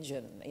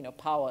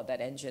power that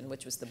engine,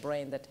 which was the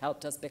brain that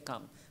helped us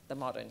become the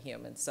modern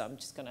human. So I'm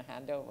just going to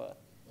hand over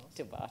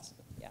to Barton.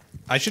 Yeah.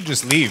 I should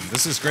just leave.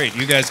 This is great.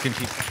 You guys can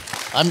keep.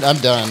 I'm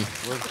done.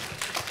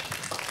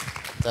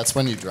 That's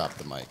when you drop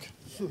the mic.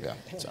 Yeah.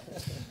 So.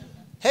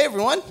 Hey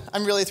everyone,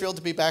 I'm really thrilled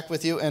to be back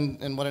with you,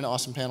 and what an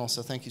awesome panel.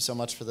 So thank you so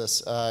much for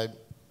this.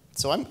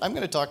 So I'm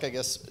going to talk, I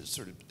guess,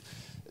 sort of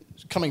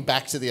coming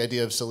back to the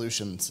idea of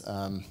solutions.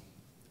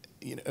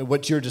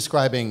 What you're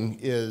describing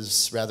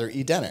is rather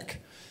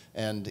Edenic,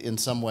 and in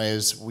some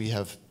ways we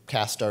have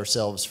cast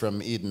ourselves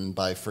from Eden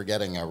by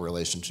forgetting our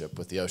relationship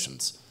with the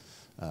oceans.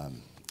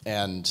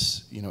 And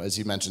as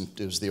you mentioned,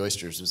 it was the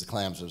oysters, it was the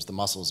clams, it was the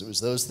mussels, it was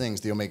those things,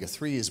 the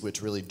omega-3s,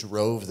 which really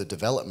drove the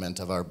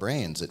development of our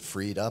brains. It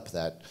freed up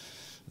that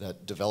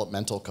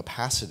developmental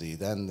capacity,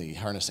 then the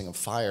harnessing of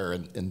fire,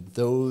 and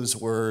those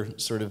were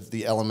sort of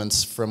the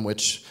elements from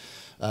which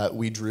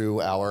we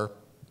drew our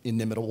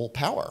inimitable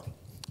power.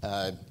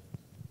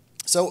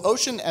 So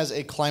ocean as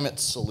a climate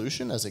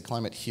solution, as a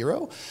climate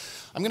hero,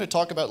 I'm going to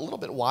talk about a little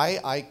bit why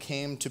I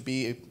came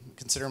to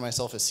consider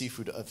myself a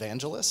seafood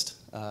evangelist,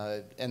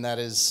 and that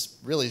is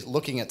really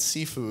looking at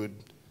seafood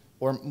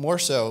or more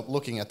so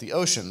looking at the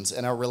oceans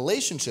and our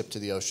relationship to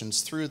the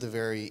oceans through the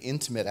very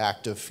intimate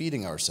act of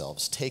feeding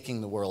ourselves,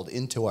 taking the world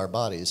into our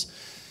bodies,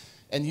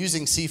 and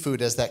using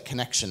seafood as that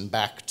connection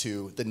back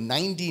to the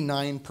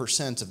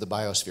 99% of the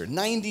biosphere.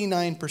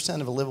 99%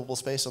 of the livable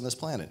space on this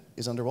planet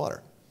is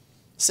underwater.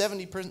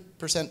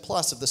 70%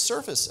 plus of the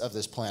surface of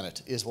this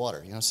planet is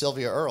water. You know,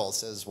 Sylvia Earle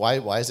says, why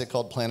is it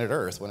called planet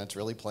Earth when it's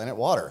really planet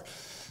water?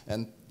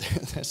 And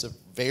there's a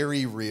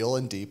very real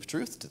and deep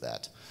truth to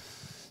that.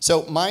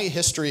 So my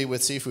history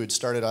with seafood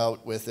started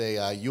out with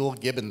a Yule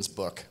Gibbons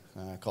book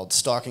called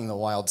Stalking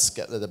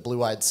the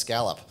Blue-Eyed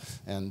Scallop,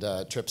 and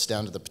trips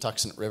down to the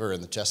Patuxent River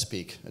in the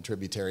Chesapeake, a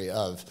tributary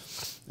of.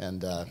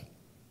 And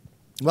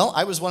well,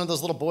 I was one of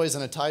those little boys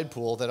in a tide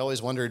pool that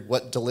always wondered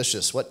what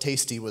delicious, what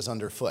tasty was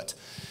underfoot.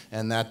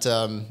 And that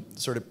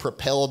sort of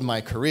propelled my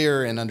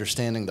career in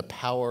understanding the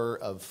power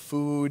of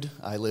food.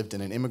 I lived in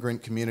an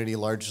immigrant community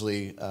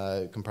largely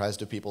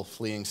comprised of people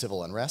fleeing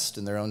civil unrest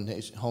in their own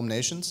home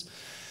nations.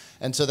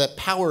 And so that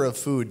power of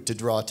food to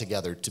draw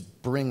together, to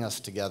bring us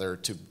together,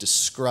 to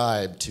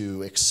describe,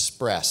 to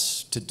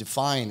express, to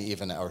define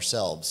even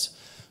ourselves,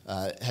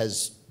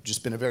 has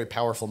just been a very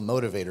powerful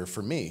motivator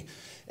for me.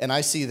 And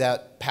I see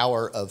that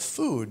power of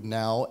food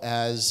now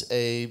as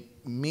a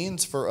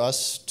means for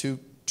us to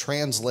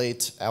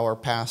translate our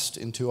past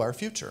into our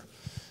future,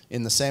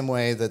 in the same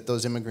way that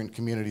those immigrant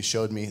communities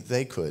showed me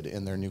they could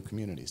in their new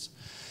communities.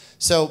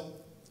 So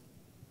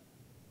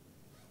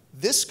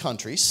this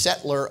country,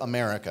 settler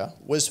America,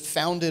 was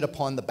founded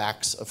upon the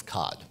backs of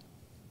cod.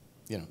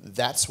 You know,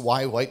 that's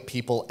why white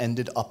people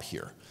ended up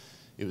here.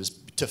 It was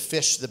to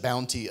fish the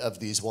bounty of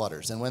these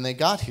waters. And when they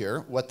got here,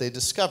 what they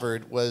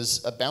discovered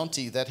was a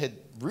bounty that had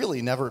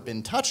really never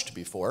been touched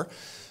before,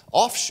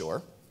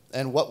 offshore.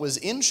 And what was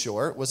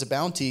inshore was a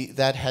bounty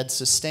that had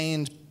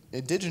sustained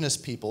indigenous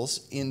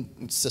peoples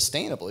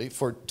sustainably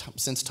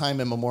since time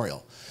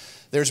immemorial.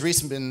 There's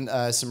been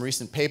some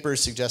recent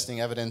papers suggesting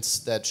evidence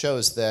that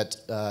shows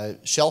that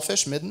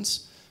shellfish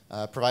middens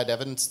provide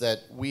evidence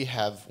that we,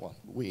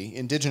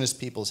 indigenous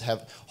peoples,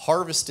 have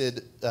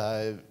harvested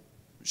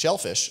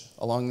shellfish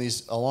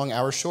along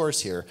our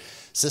shores here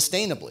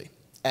sustainably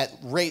at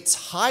rates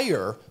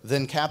higher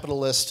than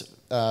capitalist,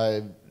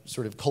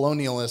 sort of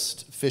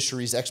colonialist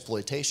fisheries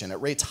exploitation,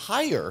 at rates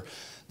higher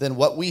than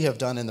what we have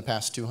done in the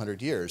past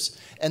 200 years.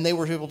 And they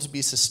were able to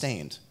be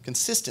sustained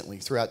consistently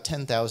throughout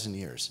 10,000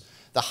 years.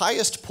 The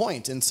highest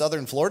point in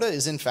southern Florida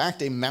is, in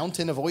fact, a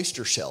mountain of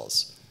oyster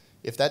shells.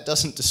 If that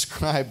doesn't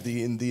describe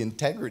the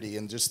integrity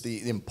and just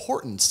the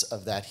importance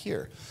of that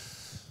here.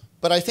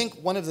 But I think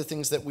one of the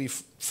things that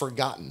we've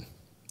forgotten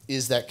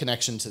is that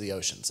connection to the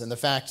oceans, and the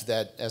fact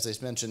that, as I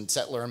mentioned,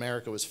 settler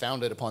America was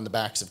founded upon the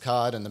backs of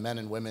cod and the men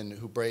and women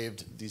who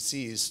braved these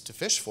seas to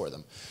fish for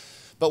them.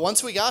 But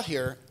once we got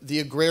here, the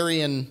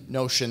agrarian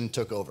notion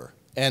took over.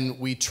 And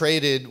we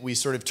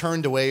sort of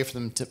turned away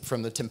from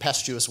the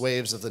tempestuous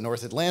waves of the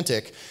North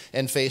Atlantic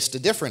and faced a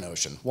different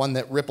ocean, one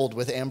that rippled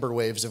with amber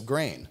waves of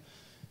grain.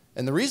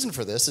 And the reason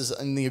for this is,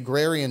 in the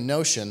agrarian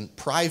notion,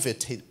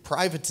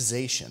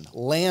 privatization,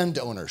 land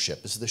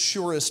ownership is the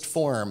surest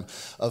form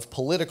of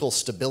political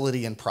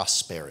stability and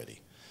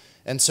prosperity.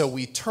 And so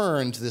we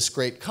turned this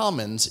great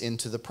commons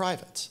into the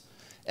privates.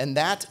 And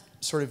that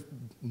sort of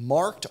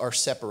marked our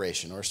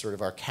separation, or sort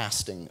of our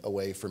casting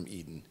away from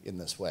Eden in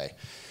this way.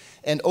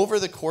 And over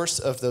the course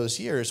of those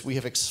years, we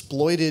have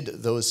exploited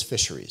those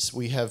fisheries.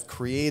 We have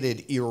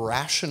created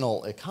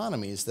irrational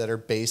economies that are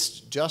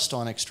based just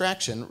on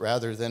extraction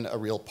rather than a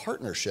real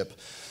partnership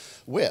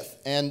with.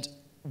 And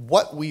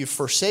what we've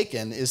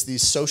forsaken is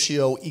these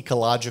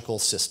socio-ecological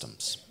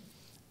systems,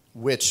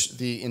 which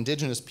the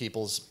indigenous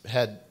peoples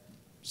had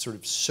sort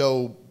of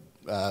so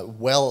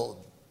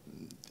well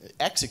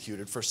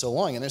executed for so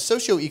long. And a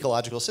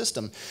socio-ecological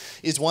system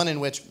is one in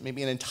which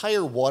maybe an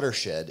entire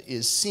watershed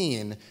is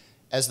seen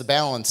as the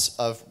balance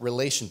of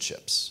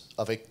relationships,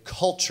 of a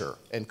culture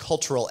and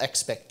cultural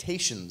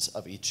expectations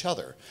of each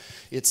other.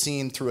 It's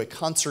seen through a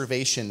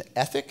conservation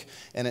ethic,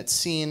 and it's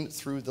seen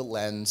through the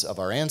lens of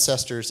our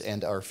ancestors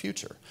and our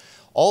future.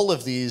 All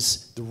of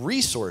these, the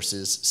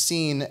resources,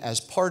 seen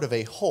as part of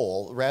a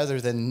whole rather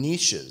than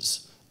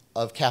niches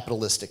of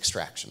capitalist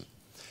extraction.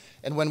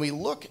 And when we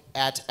look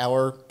at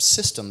our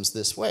systems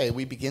this way,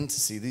 we begin to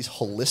see these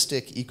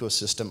holistic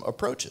ecosystem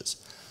approaches.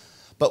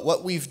 But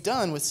what we've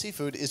done with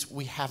seafood is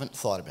we haven't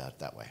thought about it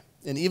that way.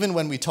 And even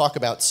when we talk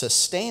about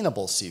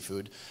sustainable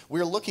seafood,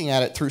 we're looking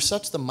at it through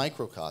such the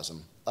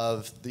microcosm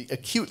of the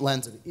acute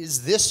lens of,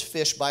 is this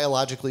fish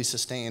biologically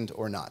sustained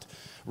or not,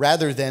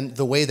 rather than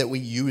the way that we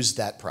use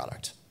that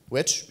product,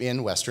 which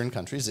in Western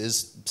countries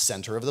is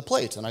center of the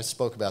plate. And I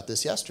spoke about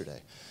this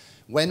yesterday.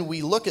 When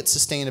we look at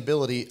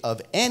sustainability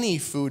of any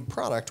food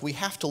product, we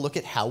have to look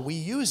at how we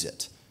use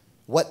it.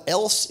 What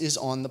else is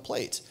on the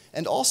plate?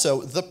 And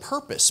also the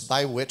purpose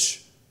by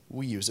which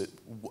we use it,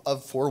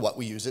 for what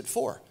we use it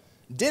for.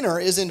 Dinner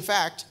is, in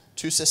fact,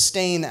 to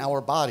sustain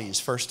our bodies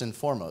first and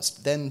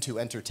foremost, then to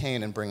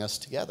entertain and bring us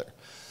together.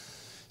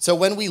 So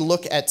when we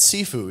look at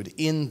seafood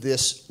in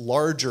this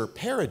larger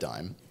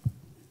paradigm,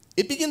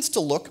 it begins to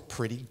look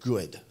pretty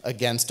good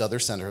against other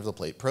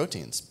center-of-the-plate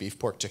proteins, beef,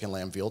 pork, chicken,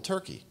 lamb, veal,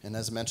 turkey. And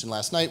as I mentioned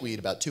last night, we eat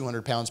about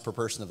 200 pounds per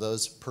person of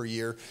those per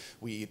year.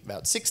 We eat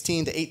about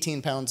 16 to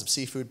 18 pounds of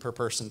seafood per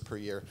person per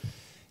year.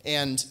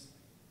 And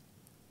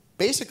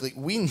basically,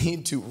 we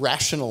need to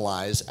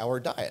rationalize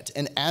our diet.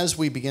 And as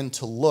we begin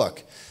to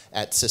look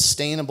at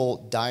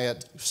sustainable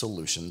diet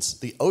solutions,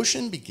 the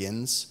ocean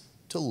begins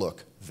to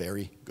look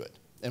very good.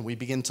 And we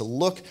begin to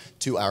look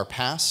to our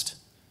past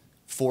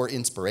for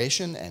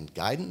inspiration and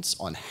guidance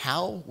on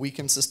how we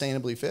can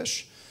sustainably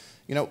fish.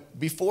 You know,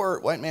 before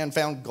white man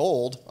found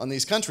gold on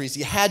these countries,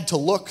 you had to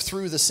look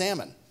through the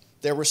salmon.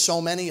 There were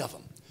so many of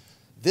them.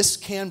 This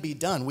can be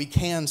done. We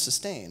can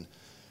sustain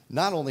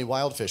not only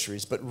wild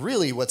fisheries, but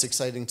really what's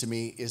exciting to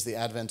me is the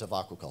advent of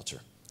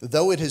aquaculture.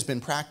 Though it has been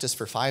practiced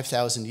for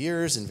 5,000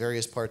 years in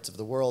various parts of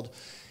the world,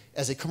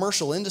 as a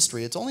commercial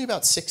industry, it's only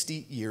about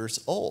 60 years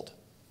old.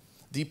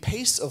 The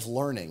pace of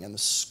learning and the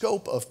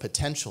scope of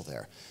potential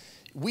there,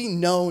 we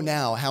know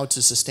now how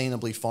to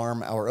sustainably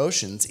farm our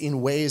oceans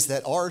in ways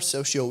that are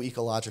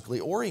socio-ecologically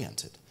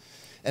oriented.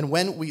 And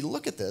when we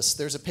look at this,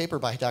 there's a paper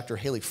by Dr.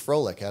 Haley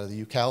Froelich out of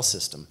the UCal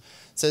system.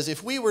 It says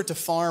if we were to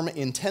farm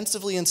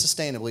intensively and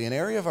sustainably an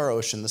area of our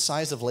ocean the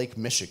size of Lake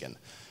Michigan,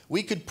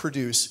 we could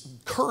produce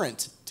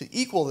current to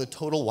equal the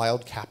total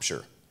wild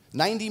capture,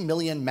 90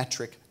 million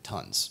metric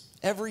tons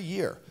every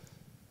year,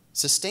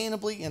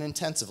 sustainably and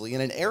intensively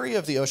in an area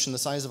of the ocean the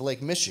size of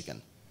Lake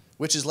Michigan,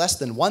 which is less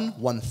than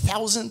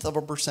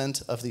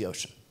 1/1000% of the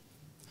ocean.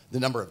 The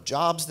number of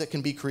jobs that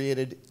can be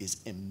created is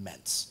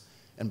immense.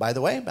 And by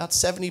the way, about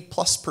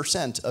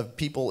 70+% of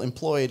people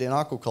employed in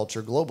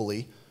aquaculture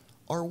globally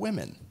are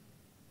women.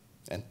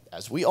 And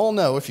as we all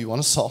know, if you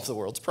want to solve the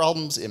world's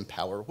problems,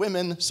 empower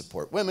women,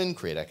 support women,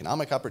 create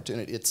economic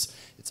opportunity, it's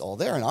all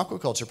there. And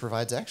aquaculture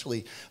provides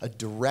actually a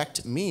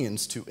direct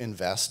means to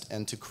invest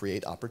and to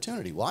create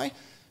opportunity. Why?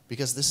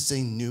 Because this is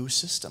a new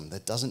system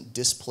that doesn't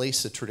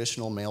displace a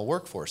traditional male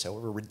workforce.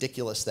 However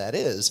ridiculous that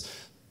is,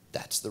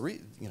 that's the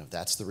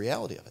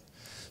reality of it.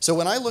 So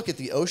when I look at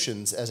the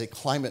oceans as a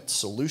climate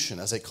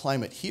solution, as a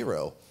climate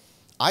hero,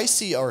 I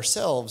see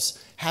ourselves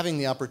having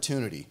the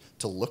opportunity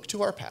to look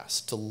to our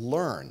past, to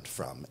learn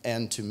from,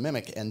 and to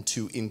mimic, and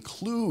to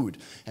include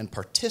and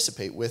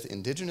participate with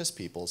indigenous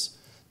peoples,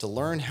 to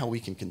learn how we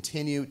can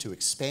continue to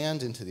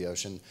expand into the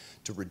ocean,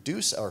 to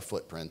reduce our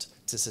footprint,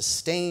 to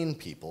sustain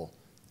people,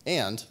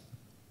 and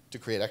to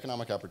create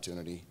economic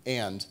opportunity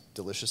and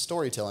delicious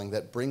storytelling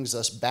that brings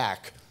us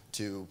back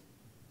to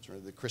sort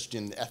of the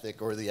Christian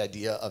ethic or the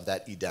idea of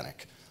that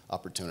Edenic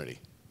opportunity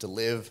to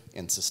live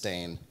and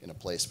sustain in a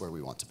place where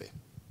we want to be.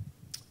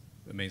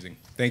 Amazing.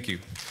 Thank you.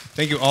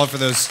 Thank you all for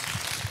those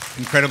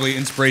incredibly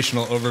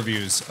inspirational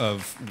overviews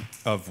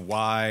of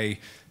why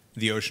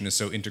the ocean is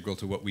so integral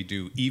to what we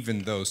do,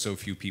 even though so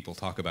few people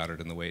talk about it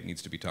in the way it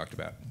needs to be talked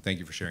about. Thank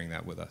you for sharing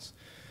that with us.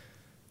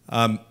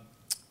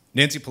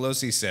 Nancy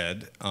Pelosi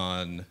said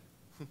on,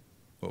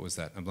 what was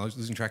that? I'm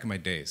losing track of my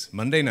days.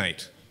 Monday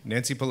night,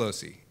 Nancy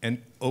Pelosi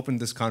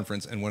opened this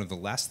conference, and one of the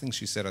last things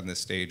she said on this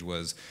stage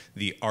was,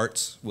 "The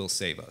arts will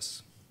save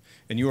us."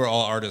 And you are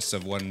all artists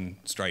of one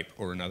stripe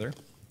or another.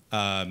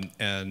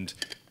 And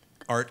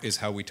art is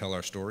how we tell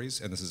our stories,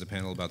 and this is a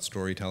panel about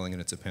storytelling,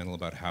 and it's a panel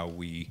about how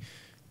we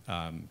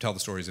tell the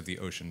stories of the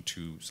ocean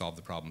to solve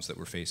the problems that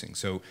we're facing.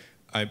 So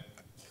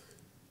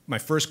my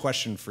first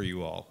question for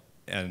you all,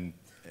 and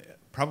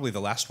probably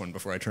the last one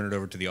before I turn it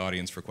over to the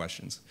audience for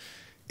questions,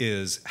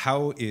 is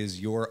how is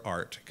your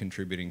art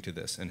contributing to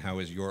this, and how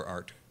is your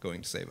art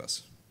going to save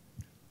us?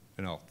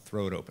 And I'll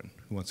throw it open.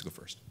 Who wants to go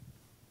first?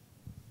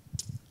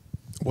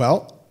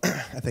 Well,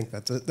 I think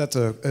that's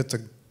a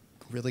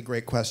really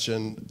great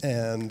question,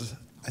 and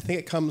I think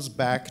it comes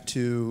back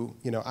to,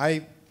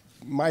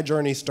 my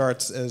journey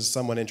starts as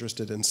someone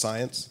interested in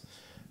science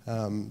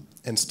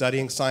and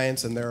studying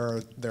science, and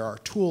there are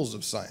tools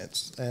of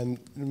science, and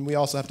we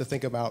also have to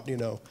think about,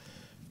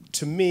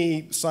 to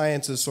me,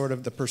 science is sort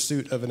of the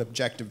pursuit of an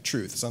objective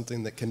truth,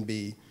 something that can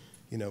be,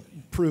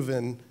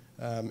 proven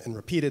and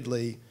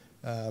repeatedly,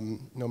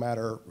 no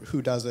matter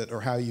who does it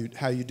or how you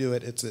do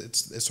it.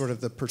 It's sort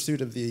of the pursuit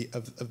of the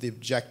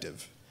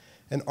objective.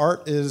 And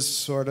art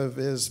is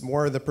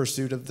more the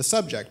pursuit of the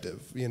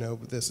subjective.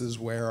 This is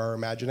where our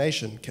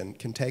imagination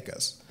can take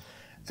us.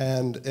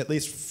 And at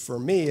least for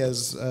me,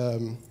 as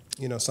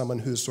someone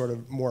who's sort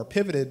of more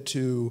pivoted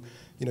to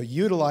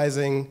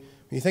utilizing,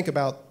 when you think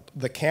about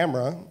the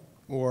camera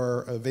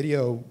or a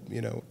video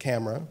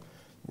camera,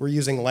 we're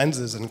using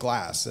lenses and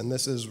glass, and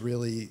this is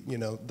really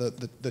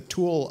the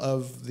tool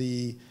of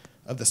the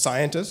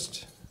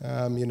scientist,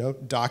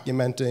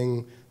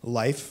 documenting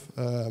life,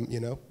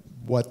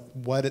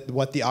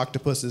 what the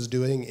octopus is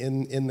doing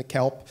in the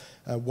kelp,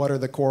 what are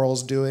the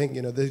corals doing.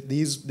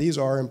 These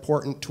are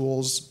important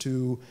tools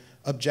to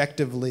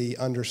objectively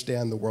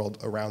understand the world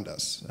around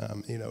us.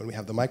 And we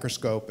have the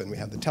microscope and we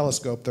have the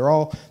telescope. They're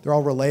all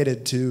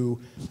related to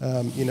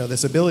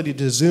this ability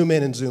to zoom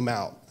in and zoom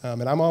out.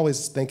 And I'm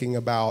always thinking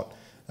about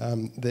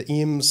the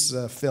Eames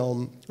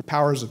film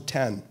Powers of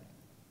 10,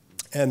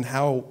 and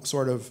how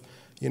sort of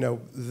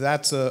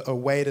that's a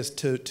way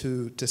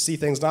to see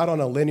things not on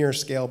a linear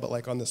scale, but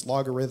like on this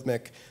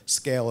logarithmic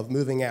scale of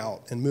moving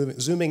out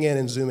and zooming in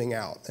and zooming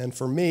out. And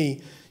for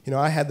me,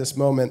 I had this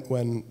moment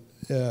when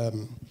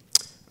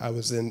I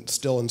was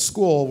still in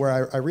school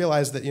where I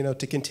realized that,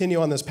 to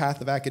continue on this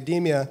path of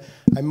academia,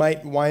 I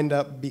might wind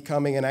up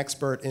becoming an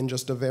expert in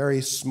just a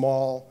very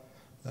small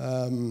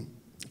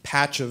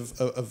patch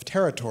of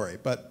territory.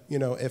 But,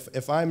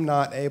 if I'm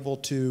not able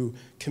to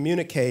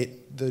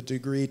communicate the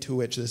degree to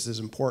which this is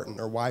important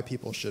or why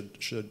people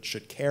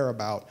should care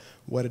about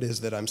what it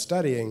is that I'm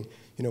studying,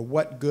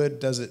 what good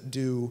does it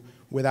do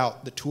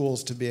without the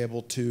tools to be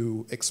able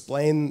to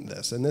explain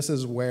this? And this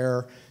is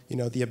where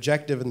the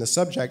objective and the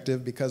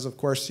subjective, because of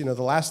course, the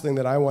last thing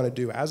that I want to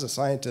do as a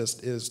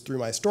scientist is through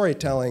my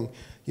storytelling,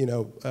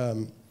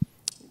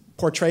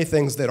 portray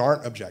things that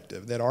aren't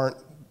objective, that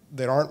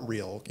aren't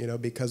real,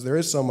 because there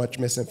is so much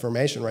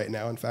misinformation right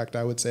now. In fact,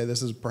 I would say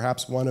this is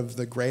perhaps one of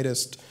the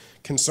greatest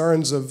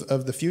concerns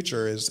of the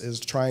future is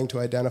trying to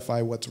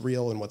identify what's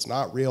real and what's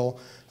not real,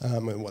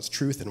 and what's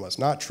truth and what's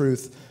not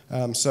truth.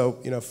 So,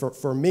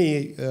 for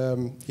me,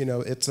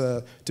 it's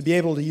to be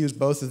able to use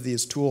both of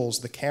these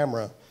tools, the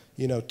camera,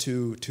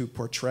 to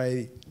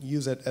portray,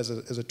 use it as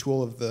a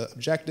tool of the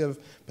objective,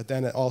 but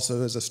then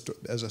also as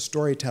a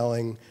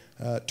storytelling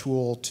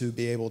tool to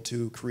be able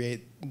to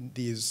create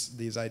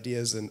these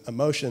ideas and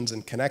emotions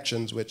and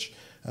connections, which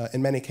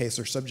in many cases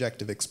are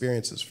subjective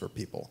experiences for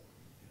people.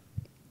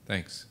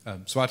 Thanks.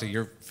 Swati,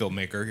 you're a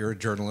filmmaker, you're a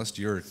journalist,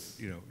 you're,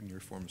 in your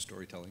form of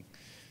storytelling.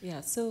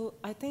 Yeah, so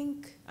I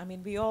think,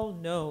 we all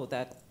know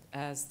that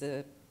as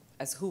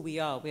who we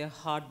are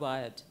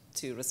hardwired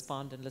to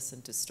respond and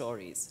listen to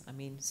stories.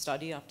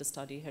 Study after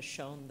study has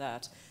shown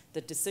that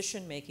the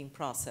decision-making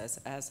process,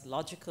 as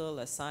logical,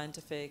 as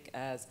scientific,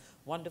 as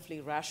wonderfully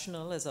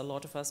rational as a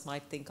lot of us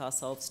might think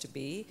ourselves to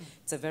be,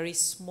 it's a very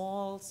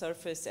small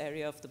surface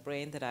area of the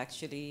brain that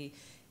actually,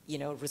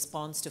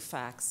 responds to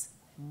facts.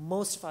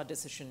 Most of our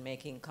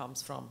decision-making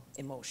comes from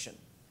emotion.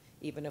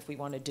 Even if we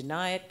want to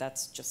deny it,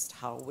 that's just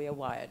how we're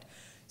wired.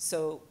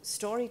 So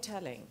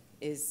storytelling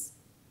is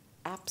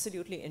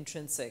absolutely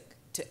intrinsic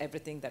to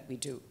everything that we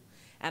do.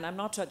 And I'm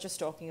not just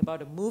talking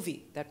about a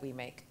movie that we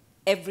make.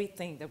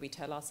 Everything that we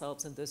tell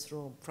ourselves in this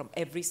room, from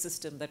every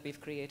system that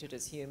we've created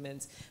as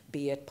humans,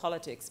 be it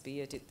politics, be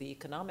it the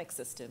economic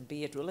system,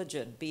 be it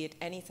religion, be it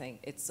anything,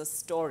 it's a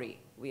story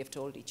we have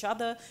told each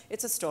other,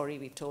 it's a story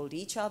we've told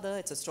each other,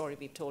 it's a story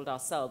we've told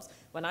ourselves.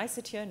 When I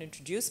sit here and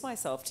introduce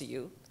myself to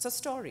you, it's a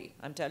story.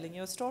 I'm telling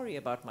you a story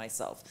about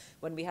myself.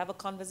 When we have a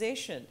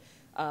conversation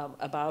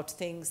about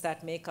things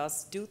that make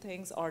us do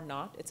things or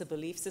not, it's a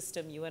belief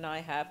system you and I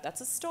have, that's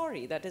a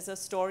story. That is a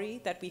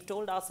story that we've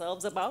told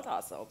ourselves about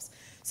ourselves.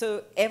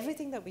 So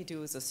everything that we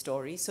do is a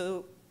story.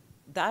 So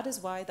that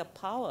is why the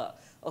power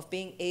of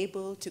being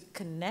able to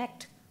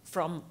connect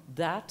from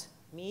that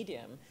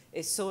medium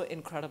is so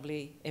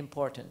incredibly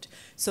important.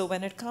 So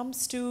when it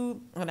comes to,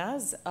 and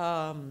as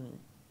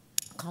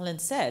Colin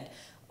said,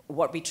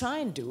 what we try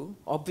and do,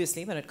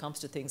 obviously, when it comes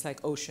to things like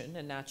ocean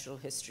and natural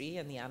history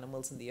and the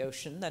animals in the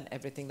ocean and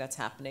everything that's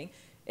happening,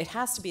 it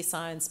has to be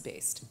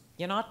science-based.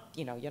 You're not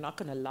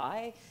going to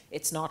lie.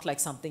 It's not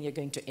like something you're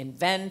going to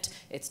invent.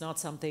 It's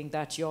not something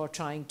that you're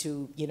trying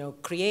to,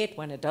 create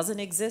when it doesn't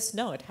exist.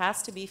 No, it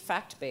has to be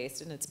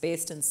fact-based, and it's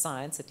based in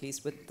science, at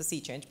least with the Sea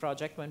Change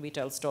Project. When we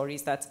tell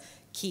stories, that's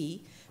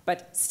key.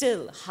 But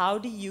still, how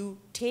do you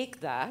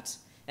take that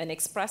and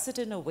express it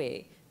in a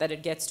way that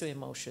it gets to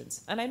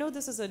emotions? And I know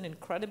this is an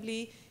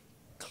incredibly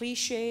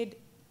cliched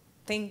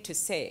thing to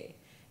say,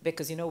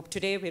 because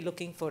today we're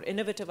looking for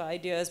innovative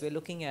ideas, we're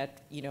looking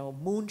at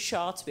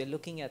moonshots, we're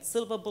looking at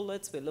silver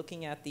bullets, we're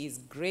looking at these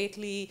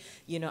greatly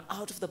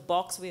out of the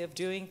box way of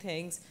doing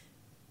things.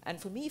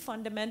 And for me,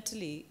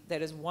 fundamentally,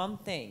 there is one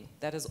thing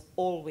that has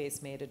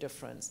always made a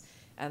difference,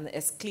 and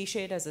as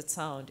cliched as it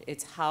sounds,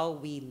 it's how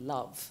we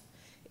love.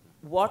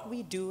 What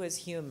we do as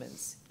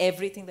humans,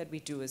 everything that we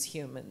do as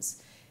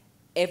humans,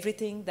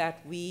 everything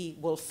that we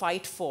will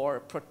fight for,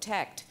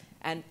 protect,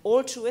 and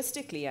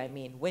altruistically,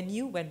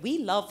 when we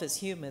love as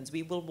humans,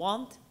 we will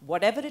want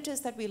whatever it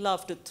is that we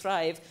love to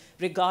thrive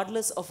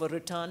regardless of a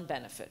return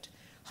benefit.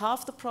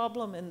 Half the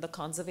problem in the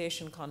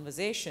conservation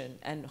conversation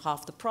and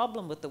half the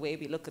problem with the way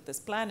we look at this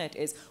planet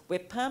is we're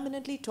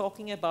permanently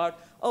talking about,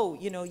 oh,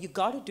 you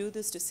got to do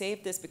this to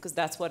save this because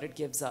that's what it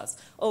gives us.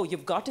 Oh,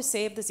 you've got to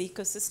save this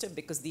ecosystem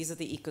because these are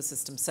the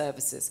ecosystem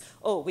services.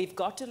 Oh, we've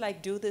got to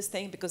do this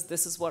thing because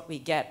this is what we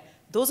get.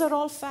 Those are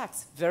all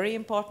facts, very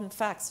important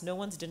facts. No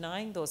one's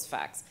denying those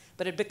facts,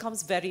 but it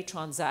becomes very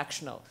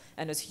transactional.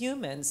 And as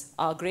humans,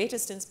 our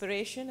greatest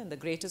inspiration and the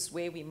greatest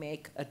way we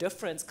make a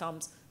difference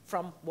comes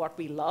from what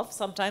we love,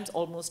 sometimes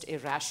almost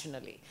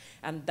irrationally.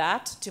 And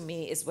that, to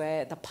me, is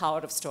where the power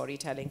of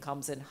storytelling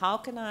comes in. How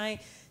can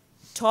I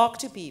talk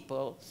to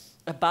people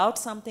about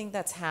something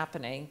that's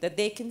happening that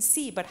they can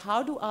see, but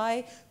how do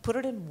I put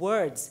it in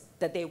words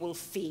that they will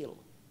feel?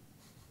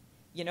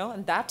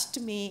 And that to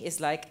me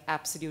is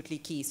absolutely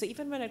key. So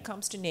even when it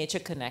comes to nature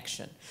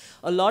connection,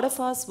 a lot of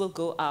us will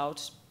go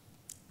out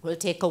We'll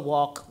take a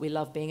walk. We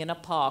love being in a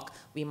park.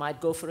 We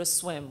might go for a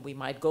swim. We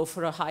might go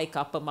for a hike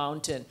up a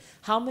mountain.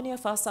 How many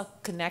of us are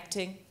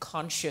connecting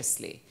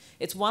consciously?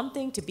 It's one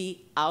thing to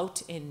be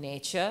out in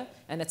nature,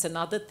 and it's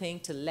another thing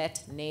to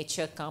let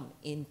nature come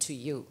into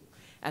you.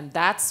 And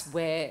that's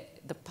where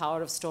the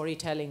power of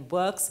storytelling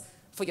works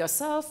for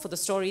yourself, for the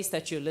stories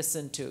that you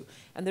listen to.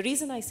 And the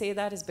reason I say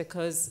that is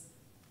because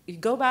you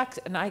go back,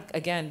 and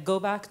again, go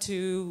back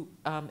to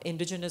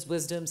indigenous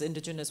wisdoms,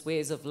 indigenous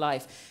ways of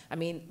life. I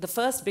mean, the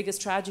first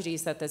biggest tragedy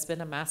is that there's been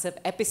a massive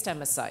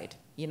epistemicide.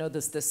 You know,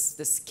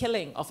 this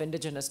killing of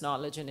indigenous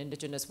knowledge and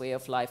indigenous way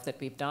of life that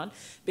we've done.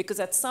 Because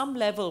at some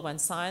level, when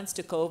science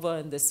took over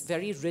in this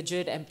very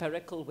rigid,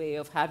 empirical way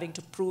of having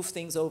to prove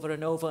things over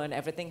and over, and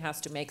everything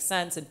has to make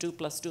sense, and 2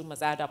 + 2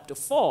 must add up to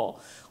 4,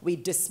 we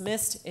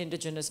dismissed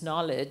indigenous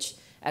knowledge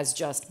as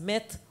just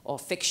myth or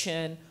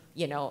fiction,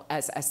 you know,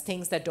 as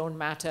things that don't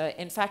matter.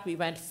 In fact, we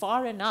went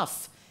far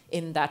enough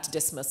in that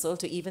dismissal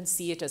to even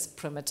see it as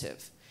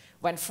primitive.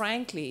 When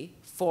frankly,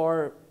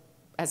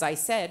 as I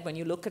said, when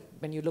you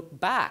look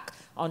back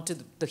onto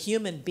the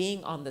human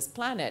being on this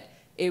planet,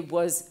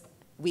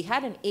 we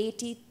had an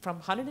 80 from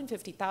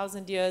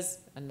 150,000 years,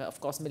 and of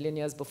course million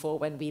years before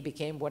when we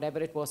became whatever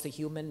it was, the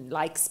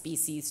human-like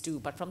species too.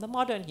 But from the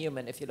modern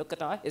human, if you look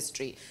at our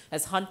history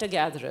as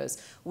hunter-gatherers,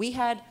 we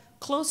had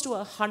close to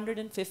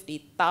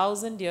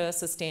 150,000-year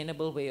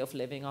sustainable way of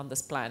living on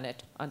this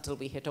planet until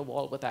we hit a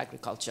wall with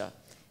agriculture,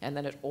 and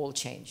then it all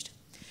changed.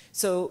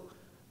 So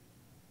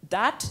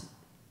that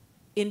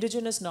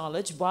indigenous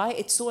knowledge, why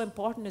it's so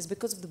important is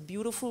because of the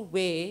beautiful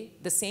way,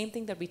 the same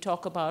thing that we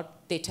talk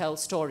about, they tell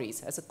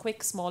stories. As a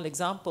quick, small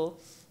example,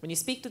 when you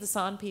speak to the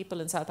San people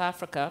in South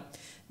Africa,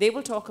 they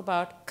will talk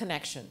about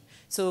connection.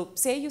 So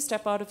say you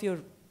step out of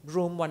your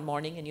room one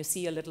morning and you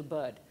see a little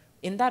bird.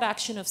 In that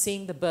action of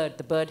seeing the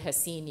bird has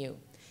seen you.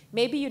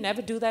 Maybe you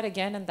never do that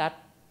again and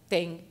that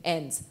thing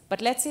ends.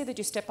 But let's say that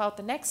you step out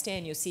the next day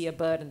and you see a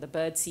bird and the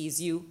bird sees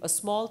you. A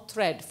small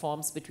thread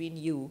forms between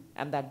you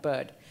and that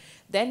bird.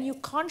 Then you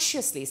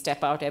consciously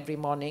step out every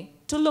morning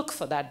to look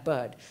for that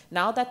bird.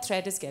 Now that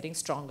thread is getting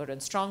stronger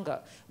and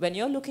stronger. When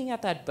you're looking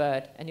at that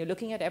bird and you're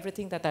looking at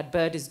everything that that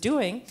bird is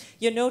doing,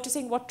 you're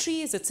noticing what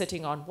tree is it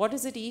sitting on? What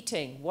is it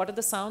eating? What are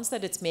the sounds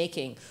that it's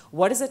making?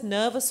 What is it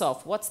nervous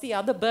of? What's the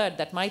other bird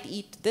that might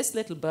eat this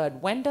little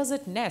bird? When does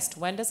it nest?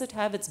 When does it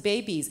have its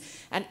babies?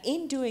 And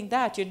in doing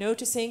that, you're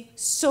noticing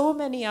so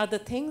many other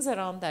things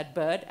around that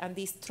bird, and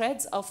these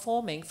threads are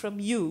forming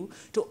from you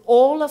to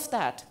all of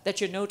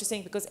that you're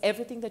noticing, because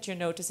everything that you're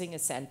noticing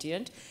is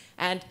sentient,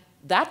 and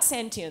that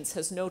sentience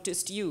has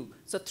noticed you.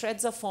 So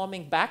threads are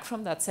forming back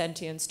from that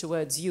sentience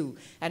towards you.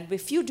 And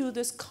if you do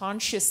this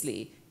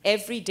consciously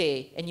every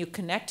day and you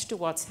connect to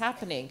what's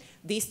happening,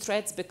 these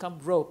threads become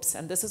ropes.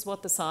 And this is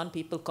what the San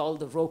people call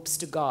the ropes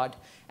to God.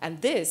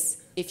 And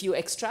this, if you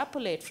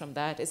extrapolate from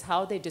that, is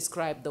how they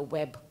describe the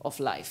web of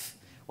life.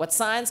 What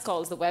science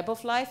calls the web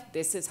of life,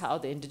 this is how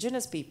the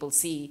indigenous people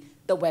see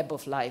the web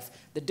of life.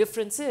 The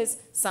difference is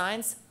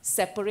science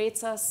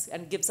separates us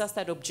and gives us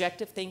that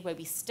objective thing where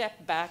we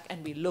step back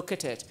and we look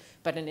at it.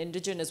 But in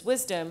indigenous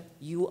wisdom,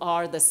 you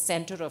are the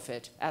center of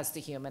it as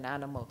the human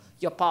animal.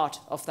 You're part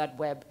of that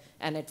web,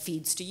 and it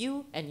feeds to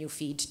you and you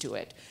feed to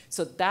it.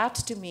 So that,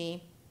 to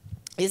me,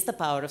 is the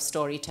power of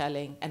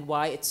storytelling, and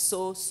why it's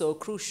so, so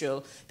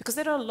crucial, because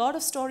there are a lot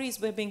of stories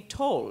we're being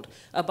told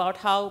about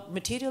how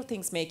material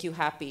things make you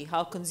happy,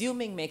 how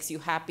consuming makes you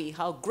happy,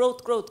 how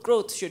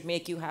growth should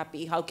make you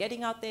happy, how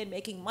getting out there and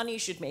making money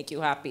should make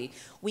you happy.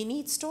 We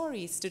need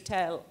stories to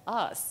tell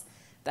us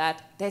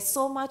that there's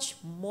so much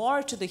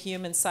more to the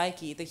human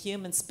psyche, the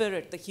human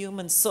spirit, the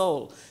human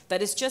soul,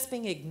 that is just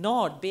being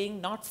ignored,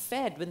 being not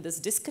fed with this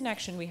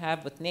disconnection we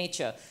have with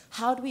nature.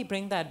 How do we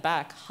bring that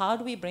back? How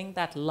do we bring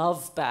that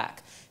love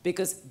back?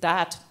 Because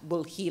that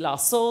will heal our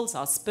souls,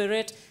 our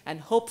spirit,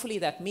 and hopefully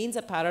that means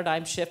a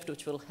paradigm shift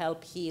which will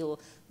help heal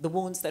the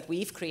wounds that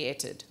we've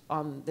created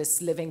on this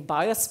living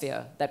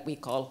biosphere that we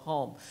call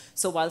home.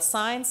 So while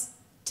science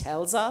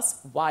tells us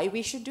why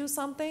we should do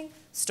something,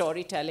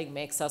 storytelling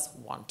makes us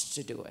want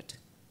to do it.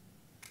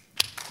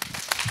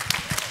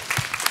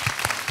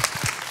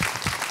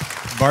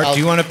 Bart, do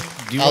you want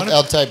to?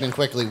 I'll type in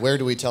quickly. Where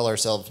do we tell our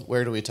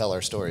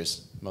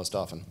stories most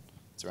often?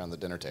 It's around the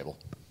dinner table,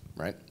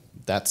 right?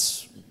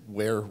 That's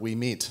where we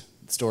meet.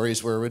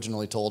 Stories were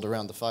originally told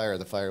around the fire.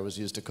 The fire was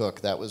used to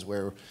cook. That was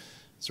where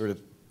sort of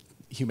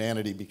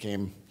humanity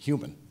became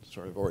human.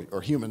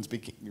 Or humans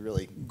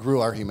really grew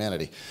our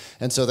humanity.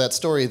 And so that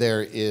story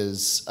there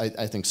is,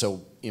 I think,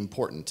 so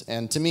important.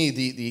 And to me,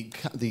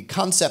 the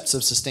concepts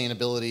of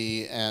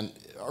sustainability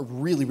are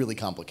really, really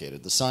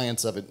complicated. The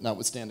science of it,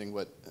 notwithstanding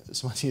what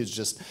Swati has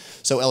just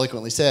so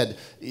eloquently said,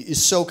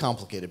 is so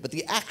complicated. But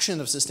the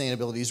action of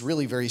sustainability is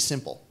really very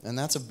simple, and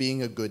that's of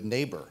being a good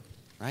neighbor,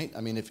 right?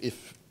 I mean,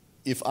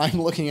 if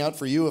I'm looking out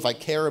for you, if I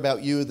care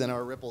about you, then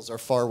our ripples are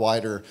far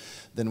wider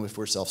than if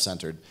we're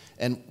self-centered.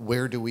 And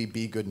where do we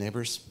be good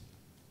neighbors?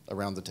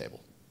 Around the table.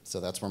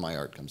 So that's where my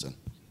art comes in.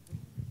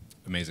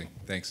 Amazing,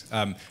 thanks.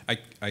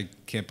 I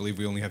can't believe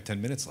we only have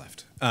 10 minutes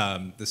left.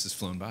 This has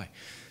flown by.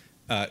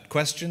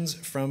 Questions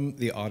from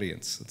the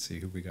audience? Let's see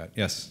who we got.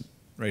 Yes,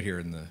 right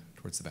here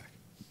towards the back.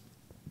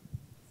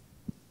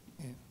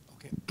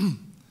 Okay.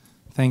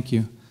 Thank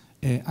you.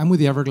 I'm with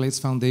the Everglades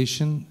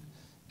Foundation,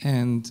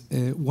 and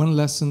one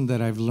lesson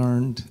that I've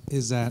learned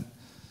is that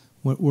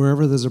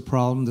wherever there's a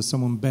problem, there's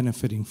someone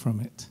benefiting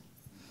from it.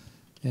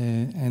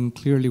 And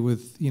clearly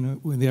with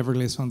the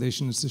Everglades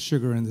Foundation, it's the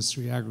sugar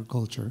industry,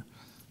 agriculture,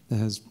 that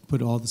has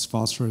put all this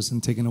phosphorus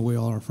and taken away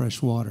all our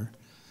fresh water.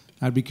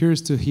 I'd be curious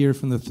to hear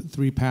from the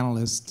three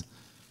panelists,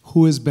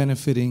 who is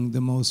benefiting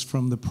the most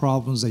from the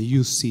problems that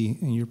you see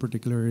in your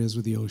particular areas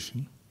with the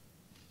ocean?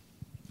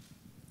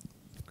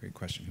 Great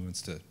question. Who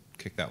wants to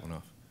kick that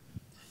one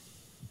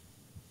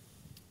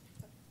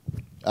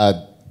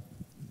off?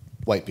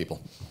 White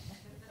people.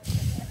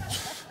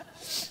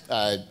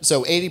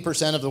 So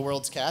 80% of the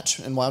world's catch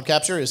in wild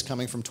capture is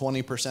coming from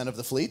 20% of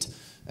the fleet,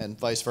 and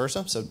vice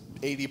versa. So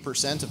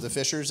 80% of the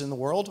fishers in the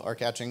world are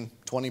catching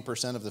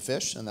 20% of the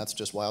fish, and that's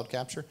just wild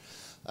capture.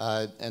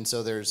 And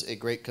so there's a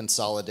great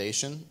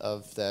consolidation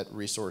of that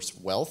resource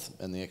wealth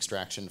and the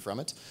extraction from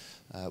it,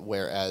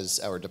 whereas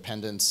our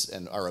dependence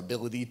and our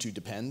ability to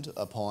depend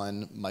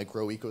upon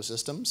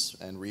micro-ecosystems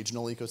and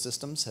regional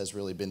ecosystems has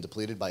really been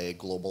depleted by a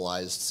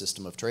globalized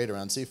system of trade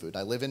around seafood.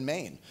 I live in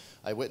Maine.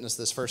 I witnessed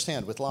this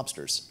firsthand with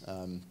lobsters.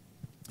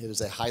 It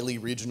is a highly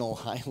regional,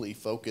 highly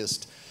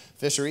focused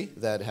fishery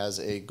that has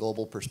a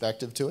global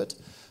perspective to it.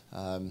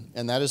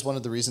 And that is one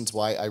of the reasons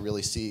why I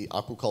really see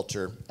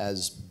aquaculture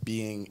as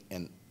being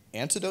an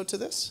antidote to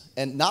this.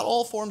 And not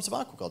all forms of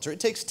aquaculture. It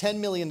takes $10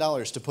 million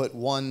to put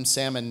one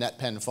salmon net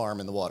pen farm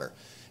in the water.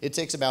 It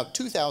takes about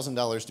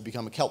 $2,000 to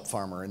become a kelp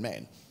farmer in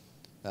Maine.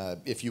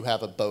 If you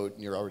have a boat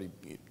and you're already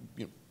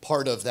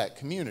part of that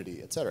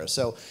community, et cetera.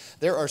 So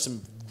there are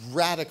some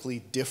radically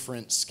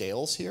different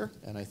scales here,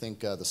 and I think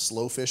the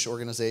Slowfish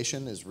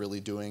organization is really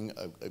doing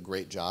a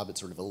great job at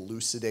sort of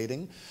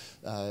elucidating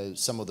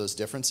some of those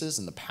differences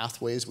and the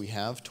pathways we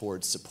have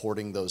towards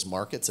supporting those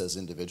markets as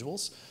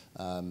individuals,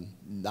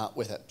 not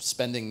with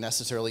spending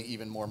necessarily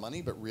even more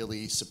money, but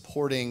really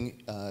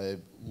supporting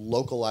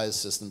localized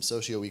systems,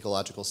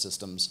 socio-ecological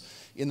systems,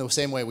 in the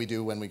same way we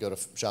do when we go to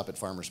shop at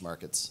farmers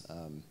markets.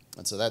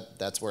 And so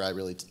that's where I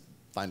really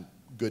find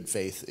good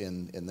faith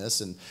in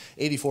this. And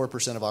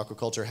 84% of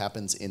aquaculture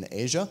happens in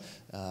Asia.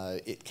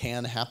 It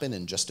can happen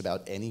in just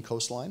about any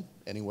coastline,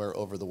 anywhere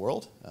over the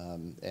world.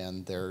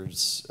 And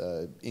there's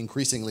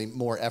increasingly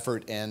more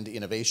effort and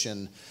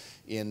innovation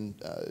in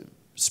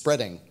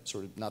spreading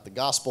sort of not the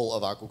gospel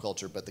of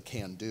aquaculture, but the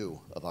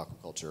can-do of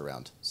aquaculture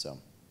around. So,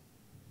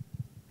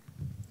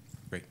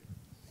 great.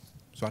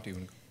 Swati, you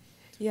want to go?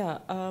 Yeah,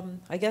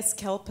 I guess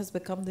kelp has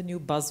become the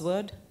new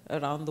buzzword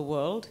around the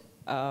world.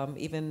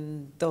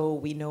 Even though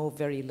we know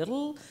very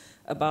little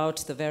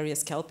about the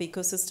various kelp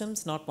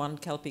ecosystems, not one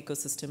kelp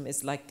ecosystem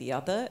is like the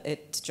other.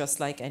 It's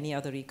just like any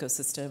other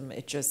ecosystem,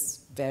 it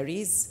just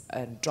varies,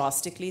 and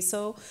drastically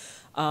so.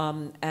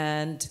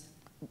 And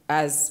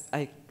as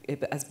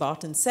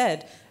Barton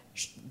said,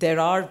 there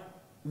are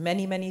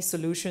many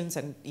solutions,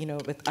 and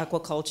with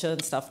aquaculture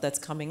and stuff that's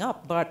coming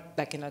up, but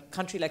like in a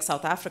country like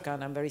South Africa,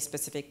 and I'm very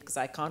specific because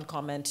I can't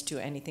comment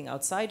to anything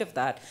outside of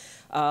that,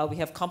 we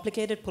have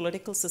complicated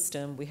political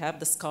system. We have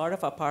the scar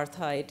of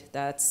apartheid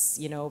that's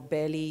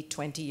barely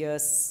 20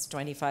 years,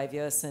 25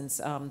 years since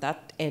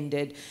that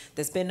ended.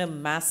 There's been a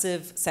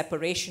massive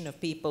separation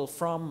of people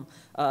from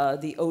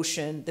the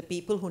ocean. The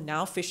people who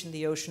now fish in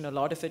the ocean, a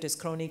lot of it is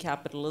crony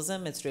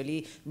capitalism. It's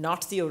really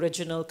not the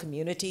original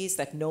communities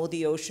that know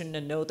the ocean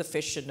and know the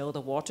fish and know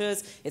the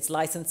waters. It's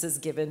licenses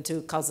given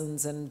to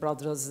cousins and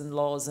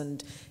brothers-in-laws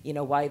and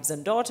wives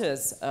and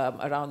daughters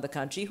around the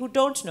country who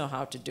don't know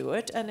how to do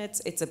it, and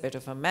it's a bit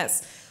of a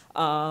mess.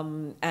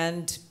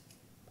 And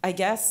I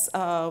guess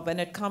when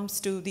it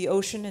comes to the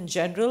ocean in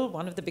general,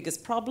 one of the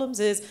biggest problems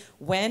is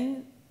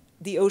when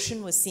the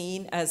ocean was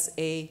seen as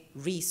a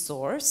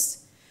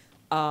resource.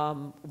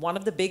 One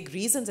of the big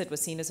reasons it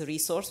was seen as a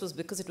resource was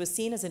because it was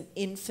seen as an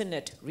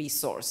infinite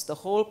resource. The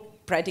whole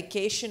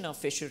predication of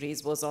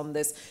fisheries was on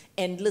this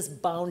endless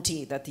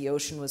bounty that the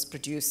ocean was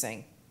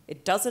producing.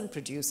 It doesn't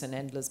produce an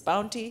endless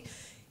bounty.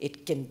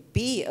 It can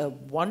be a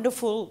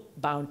wonderful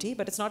bounty,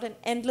 but it's not an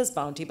endless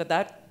bounty. But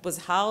that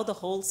was how the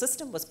whole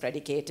system was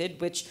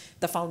predicated, which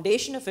the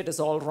foundation of it is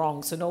all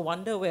wrong. So no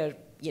wonder where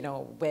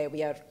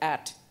we are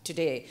at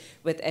today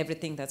with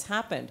everything that's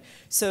happened.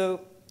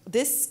 So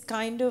this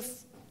kind of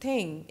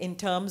thing in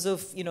terms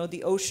of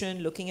the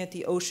ocean, looking at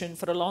the ocean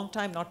for a long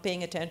time, not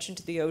paying attention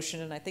to the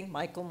ocean, and I think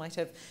Michael might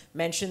have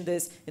mentioned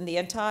this in the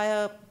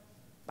entire,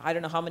 I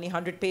don't know how many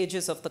 100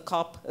 pages of the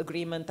COP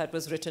agreement that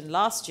was written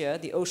last year,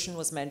 the ocean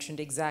was mentioned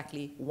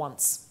exactly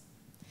once.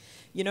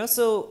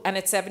 So, and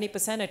at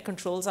 70%, it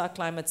controls our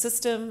climate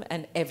system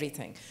and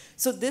everything.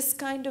 So this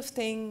kind of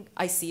thing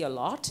I see a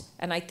lot.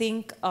 And I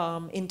think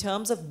in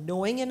terms of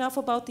knowing enough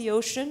about the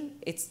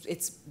ocean,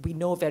 we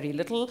know very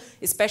little,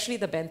 especially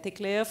the benthic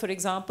layer, for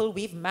example.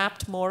 We've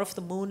mapped more of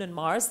the moon and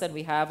Mars than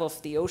we have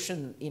of the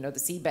ocean, the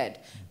seabed,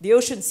 the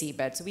ocean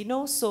seabed. So we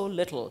know so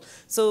little.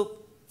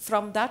 So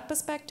from that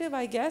perspective,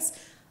 I guess,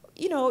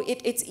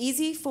 it's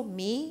easy for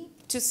me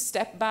to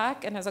step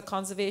back and as a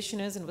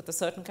conservationist and with a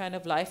certain kind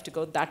of life to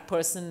go, that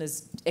person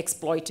is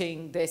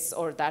exploiting this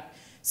or that.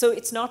 So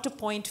it's not to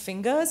point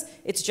fingers.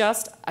 It's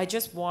just, I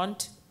just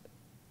want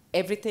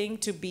everything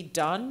to be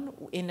done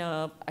in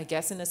a, I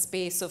guess, in a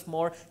space of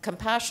more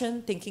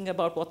compassion, thinking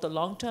about what the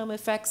long-term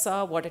effects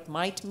are, what it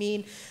might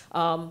mean,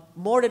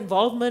 more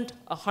involvement,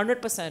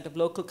 100% of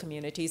local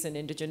communities and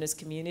indigenous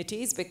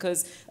communities,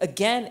 because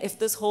again, if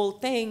this whole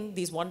thing,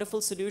 these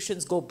wonderful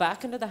solutions go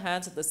back into the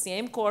hands of the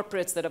same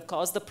corporates that have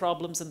caused the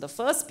problems in the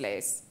first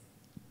place,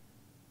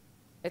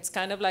 it's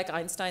kind of like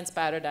Einstein's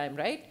paradigm,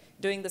 right?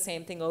 Doing the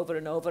same thing over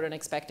and over and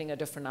expecting a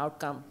different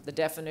outcome, the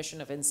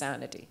definition of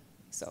insanity,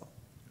 so.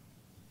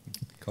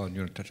 Colin,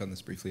 you want to touch on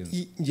this briefly? And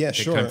yeah,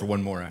 take sure. time for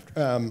one more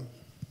after.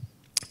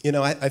 You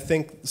know, I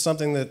think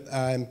something that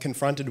I'm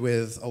confronted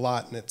with a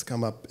lot, and it's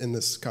come up in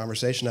this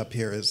conversation up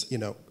here, is, you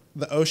know,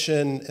 the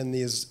ocean and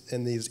these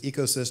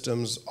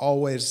ecosystems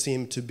always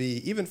seem to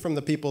be, even from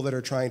the people that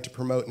are trying to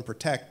promote and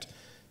protect,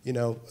 you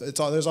know,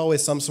 there's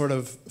always some sort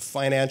of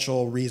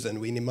financial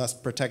reason. We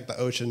must protect the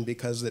ocean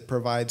because it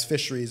provides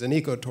fisheries and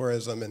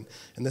ecotourism,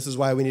 and this is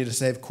why we need to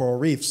save coral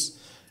reefs.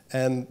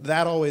 And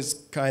that always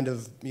kind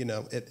of, you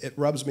know, it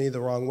rubs me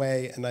the wrong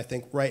way. And I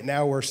think right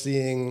now we're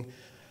seeing,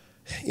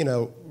 you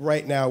know,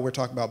 right now we're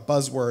talking about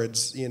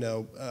buzzwords, you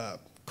know,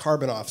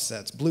 carbon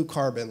offsets, blue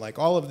carbon, like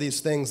all of these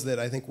things that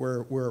I think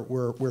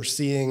we're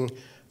seeing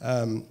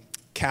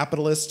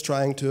capitalists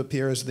trying to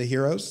appear as the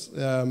heroes,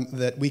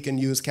 that we can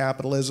use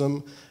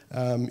capitalism.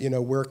 You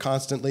know, we're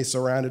constantly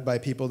surrounded by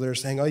people that are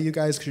saying, oh, you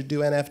guys should do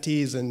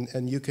NFTs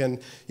and you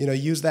can, you know,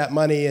 use that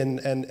money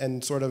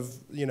and sort of,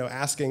 you know,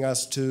 asking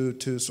us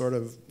to sort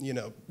of, you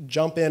know,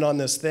 jump in on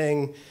this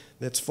thing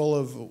that's full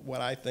of what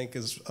I think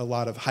is a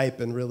lot of hype,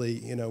 and really,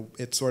 you know,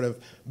 it's sort of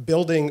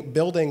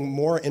building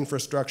more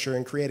infrastructure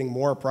and creating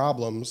more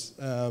problems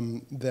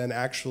than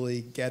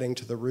actually getting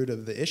to the root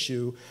of the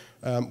issue,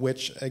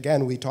 which,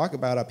 again, we talk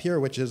about up here,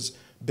 which is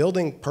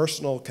building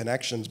personal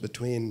connections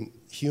between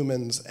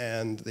humans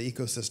and the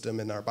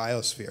ecosystem in our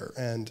biosphere,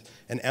 and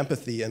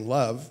empathy and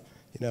love,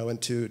 you know,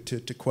 and to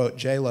quote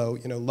J-Lo,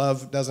 you know,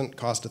 love doesn't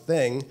cost a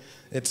thing.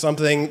 It's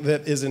something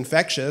that is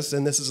infectious,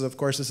 and this is, of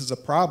course, this is a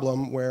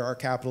problem where our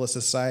capitalist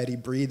society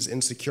breeds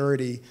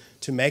insecurity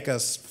to make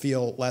us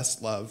feel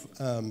less love.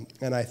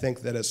 And I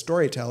think that as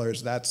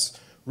storytellers, that's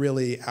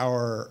really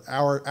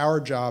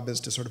our job, is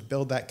to sort of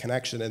build that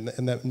connection,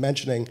 and that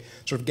mentioning,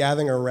 sort of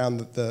gathering around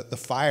the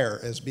fire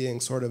as being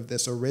sort of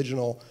this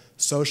original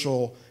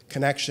social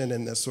connection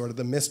and this sort of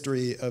the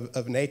mystery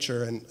of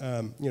nature.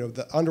 And you know,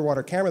 the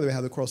underwater camera that we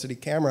have, the Coral City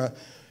camera,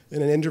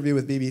 in an interview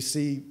with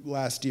BBC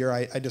last year,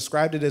 I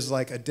described it as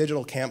like a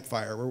digital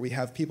campfire where we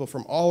have people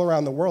from all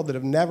around the world that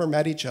have never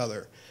met each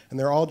other, and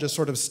they're all just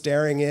sort of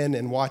staring in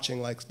and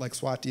watching, like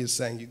Swati is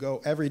saying. You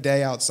go every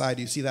day outside,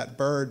 you see that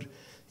bird,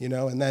 you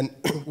know, and then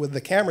with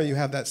the camera, you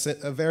have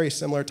a very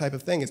similar type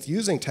of thing. It's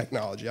using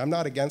technology. I'm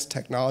not against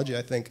technology.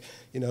 I think,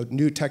 you know,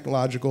 new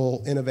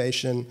technological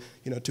innovation,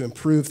 you know, to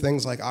improve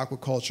things like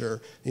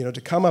aquaculture, you know,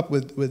 to come up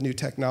with new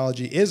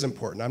technology is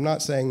important. I'm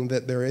not saying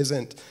that there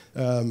isn't,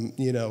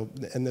 you know,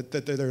 and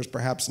that there's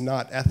perhaps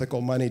not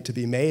ethical money to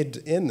be made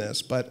in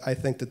this, but I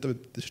think that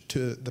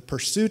the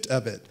pursuit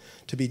of it,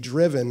 to be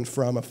driven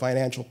from a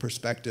financial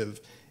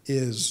perspective,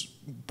 is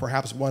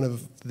perhaps one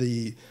of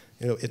the,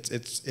 you know,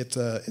 it's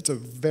a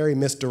very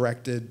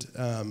misdirected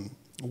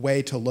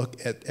way to look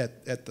at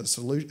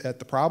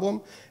the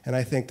problem, and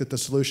I think that the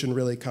solution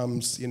really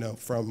comes, you know,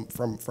 from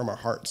our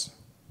hearts.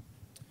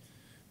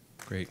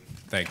 Great,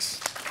 thanks.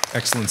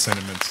 Excellent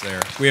sentiments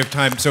there. We have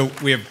time, so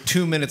we have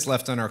 2 minutes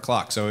left on our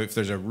clock. So if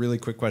there's a really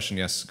quick question,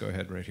 yes, go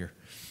ahead right here.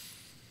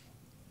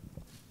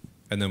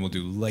 And then we'll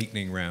do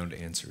lightning round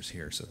answers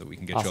here so that we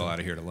can get you all out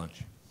of here to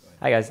lunch.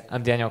 Hi guys,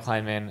 I'm Daniel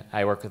Kleinman.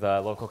 I work with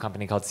a local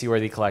company called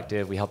Seaworthy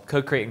Collective. We help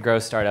co-create and grow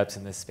startups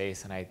in this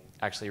space, and I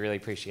actually really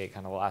appreciate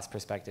kind of the last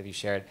perspective you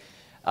shared.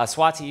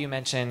 Swati, you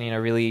mentioned, you know,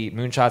 really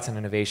moonshots and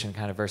innovation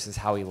kind of versus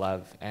how we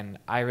love, and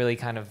I really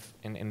kind of,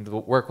 in the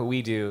work that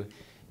we do,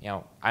 you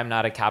know, I'm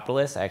not a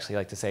capitalist. I actually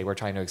like to say we're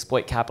trying to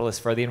exploit capitalists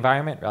for the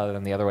environment rather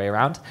than the other way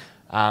around.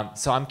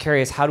 So I'm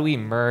curious, how do we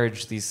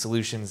merge these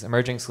solutions,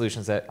 emerging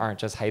solutions that aren't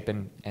just hype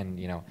and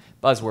you know,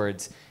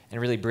 buzzwords, and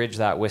really bridge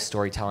that with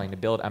storytelling to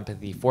build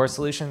empathy for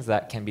solutions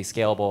that can be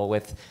scalable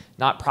with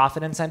not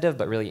profit incentive,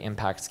 but really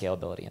impact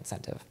scalability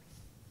incentive?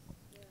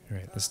 All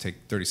right, let's take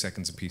 30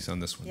 seconds apiece on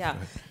this one. Yeah,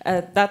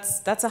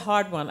 that's a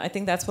hard one. I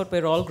think that's what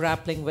we're all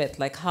grappling with.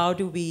 Like, how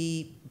do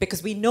we,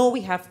 because we know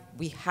we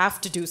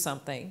have to do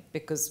something,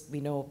 because we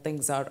know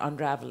things are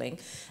unraveling,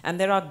 and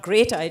there are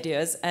great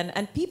ideas,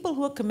 and people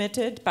who are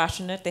committed,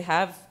 passionate, they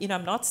have, you know,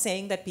 I'm not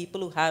saying that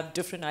people who have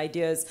different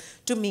ideas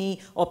to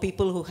me, or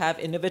people who have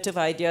innovative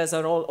ideas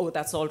are all, oh,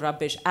 that's all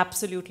rubbish.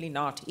 Absolutely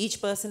not.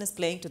 Each person is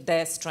playing to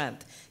their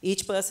strength.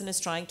 Each person is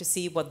trying to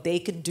see what they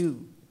can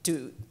do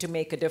to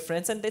make a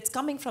difference, and it's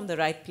coming from the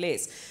right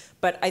place.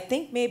 But I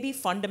think maybe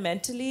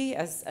fundamentally,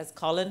 as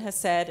Colin has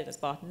said and as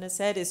Barton has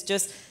said, is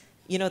just,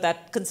 you know,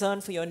 that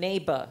concern for your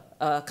neighbor,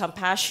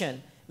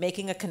 compassion,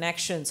 making a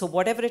connection. So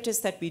whatever it is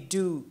that we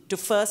do, to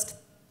first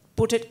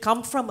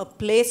come from a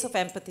place of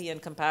empathy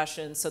and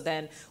compassion, so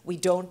then we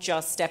don't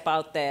just step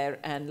out there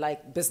and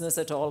like business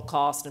at all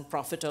cost and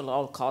profit at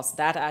all cost.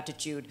 That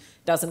attitude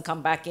doesn't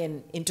come back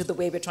into the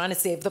way we're trying to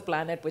save the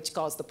planet, which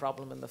caused the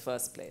problem in the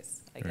first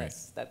place. I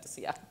guess that's,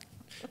 yeah.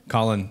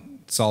 Colin,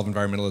 solve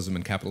environmentalism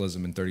and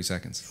capitalism in 30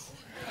 seconds.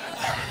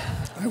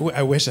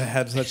 I wish I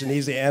had such an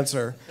easy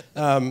answer.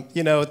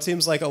 It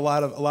seems like a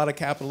lot of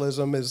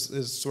capitalism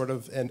is sort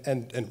of,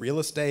 and real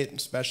estate,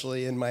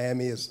 especially in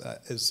Miami, is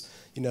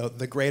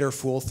the greater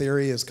fool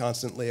theory is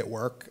constantly at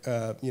work.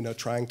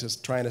 Trying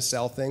to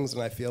sell things,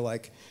 and I feel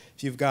like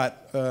if you've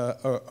got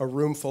a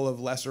room full of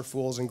lesser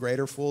fools and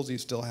greater fools, you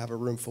still have a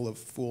room full of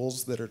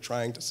fools that are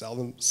trying to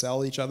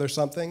sell each other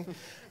something,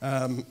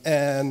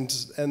 and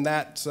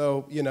that.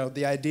 So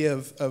the idea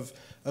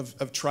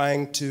of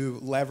trying to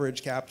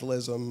leverage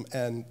capitalism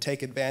and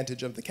take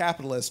advantage of the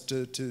capitalist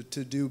to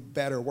do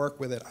better work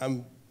with it,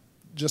 I'm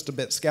just a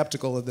bit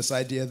skeptical of this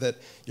idea that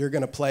you're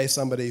going to play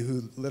somebody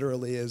who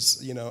literally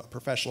is a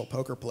professional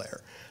poker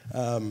player.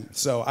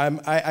 So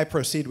I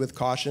proceed with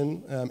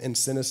caution and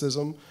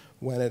cynicism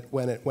when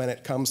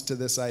it comes to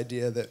this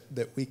idea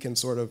that we can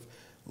sort of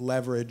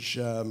leverage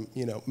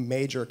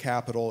major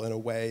capital in a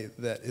way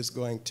that is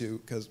going to,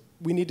 because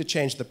we need to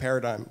change the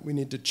paradigm. We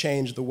need to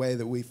change the way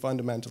that we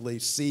fundamentally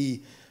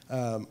see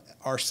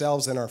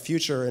ourselves and our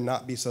future, and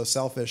not be so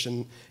selfish,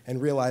 and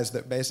realize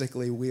that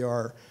basically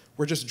we're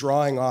just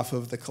drawing off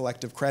of the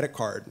collective credit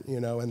card,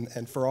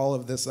 and for all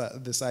of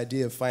this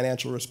idea of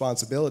financial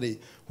responsibility,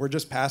 we're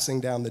just passing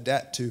down the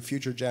debt to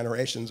future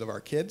generations of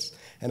our kids.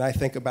 And I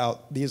think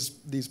about these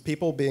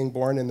people being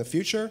born in the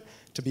future.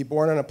 To be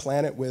born on a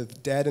planet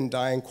with dead and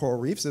dying coral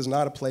reefs is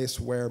not a place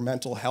where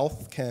mental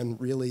health can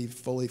really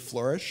fully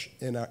flourish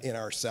in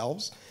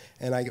ourselves.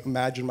 And I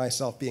imagine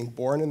myself being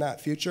born in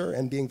that future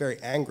and being very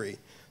angry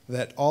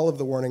that all of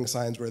the warning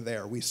signs were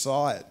there. We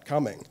saw it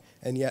coming,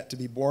 and yet to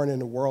be born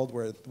in a world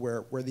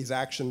where these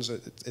actions,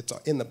 it's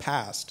in the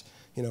past.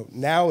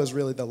 Now is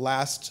really the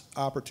last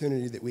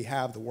opportunity that we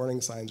have. The warning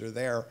signs are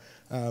there.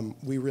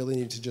 We really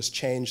need to just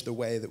change the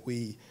way that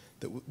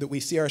we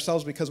see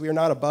ourselves, because we are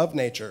not above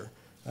nature.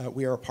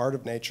 We are a part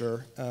of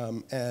nature,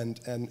 and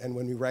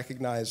when we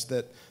recognize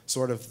that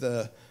sort of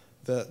the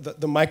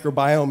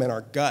microbiome in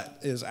our gut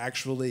is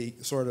actually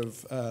sort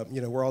of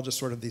we're all just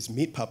sort of these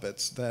meat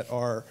puppets that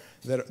are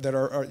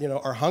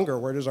our hunger.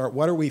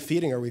 What are we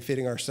feeding? Are we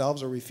feeding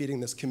ourselves? Or are we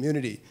feeding this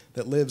community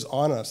that lives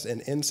on us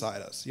and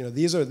inside us?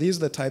 These are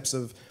the types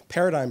of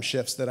paradigm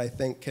shifts that I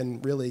think can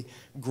really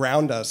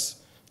ground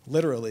us,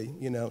 literally,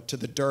 to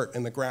the dirt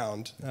and the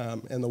ground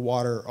and the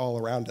water all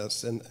around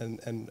us, and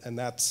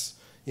that's.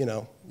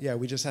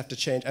 We just have to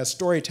change. As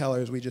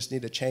storytellers, we just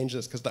need to change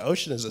this, because the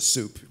ocean is a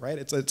soup, right?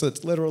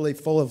 It's literally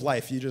full of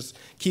life. You just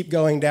keep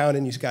going down,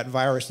 and you've got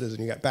viruses,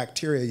 and you got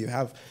bacteria. You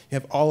have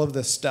all of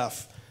this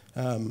stuff,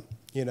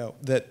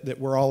 that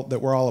we're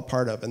all a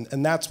part of,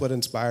 and that's what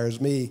inspires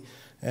me.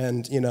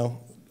 And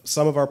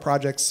some of our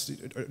projects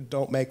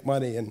don't make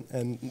money,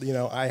 and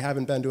I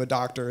haven't been to a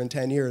doctor in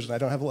 10 years, and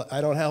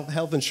I don't have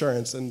health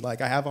insurance, and I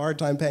have a hard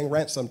time paying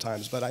rent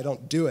sometimes, but I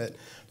don't do it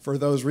for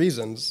those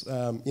reasons,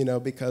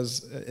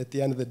 because at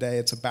the end of the day,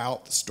 it's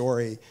about the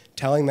story,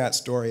 telling that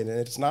story, and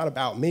it's not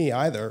about me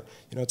either.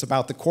 It's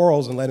about the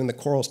corals and letting the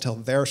corals tell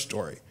their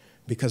story,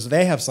 because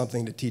they have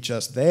something to teach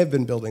us. They have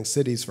been building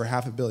cities for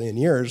 500 million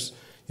years.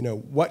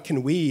 What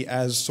can we,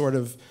 as sort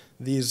of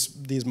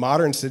these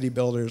modern city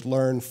builders,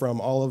 learn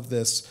from all of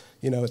this?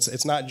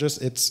 It's not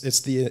just it's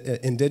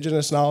the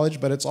indigenous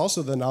knowledge, but it's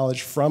also the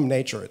knowledge from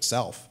nature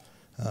itself,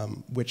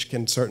 which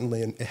can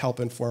certainly help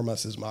inform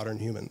us as modern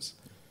humans.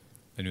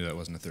 I knew that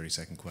wasn't a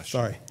 30-second question.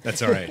 Sorry.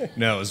 That's all right.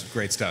 No, it was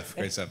great stuff.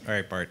 Great stuff. All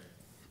right, Bart,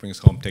 bring us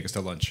home. Take us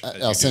to lunch.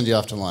 I'll send you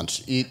off to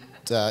lunch. Eat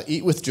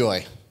with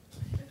joy.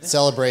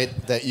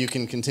 Celebrate that you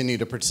can continue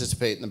to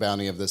participate in the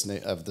bounty of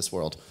this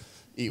world.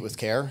 Eat with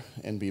care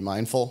and be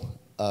mindful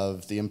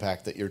of the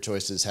impact that your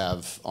choices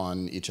have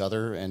on each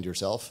other and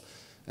yourself.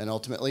 And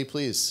ultimately,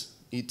 please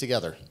eat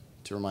together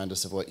to remind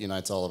us of what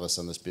unites all of us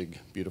on this big,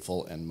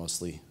 beautiful, and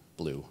mostly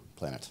blue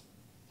planet.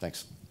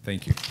 Thanks.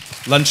 Thank you.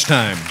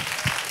 Lunchtime.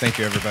 Thank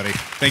you, everybody.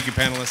 Thank you,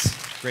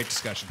 panelists. Great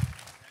discussion.